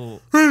so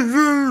people.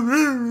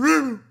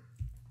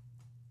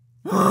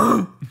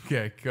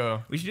 Okay,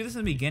 go. We should do this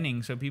in the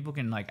beginning so people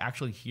can like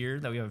actually hear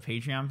that we have a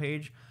Patreon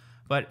page.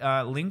 But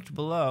linked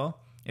below,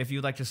 if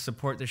you'd like to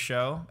support the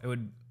show, it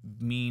would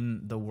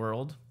mean the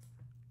world,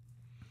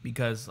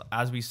 because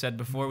as we said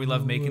before, we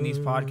love making these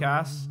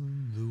podcasts,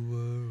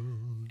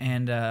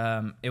 and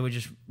it would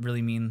just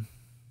really mean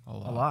a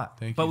lot.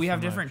 Thank but you we so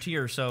have different much.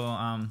 tiers.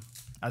 So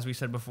as we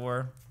said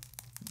before,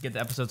 get the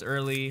episodes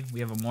early. We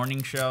have a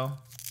morning show.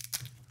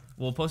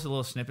 We'll post a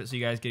little snippet so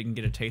you guys can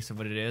get a taste of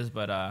what it is.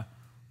 But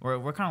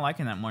we're kind of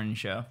liking that morning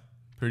show.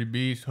 Pretty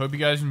beast. Hope you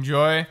guys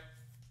enjoy.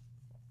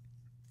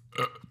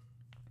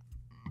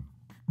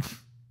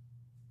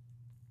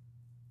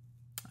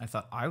 I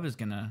thought I was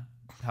gonna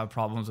have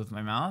problems with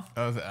my mouth.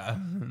 I was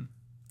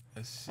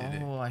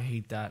acidic. Oh, I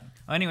hate that.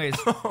 Anyways,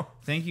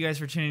 thank you guys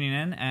for tuning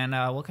in, and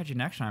we'll catch you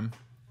next time.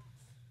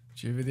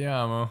 Ci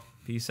vediamo.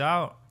 Peace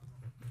out.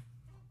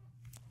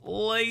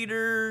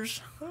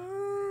 Laters.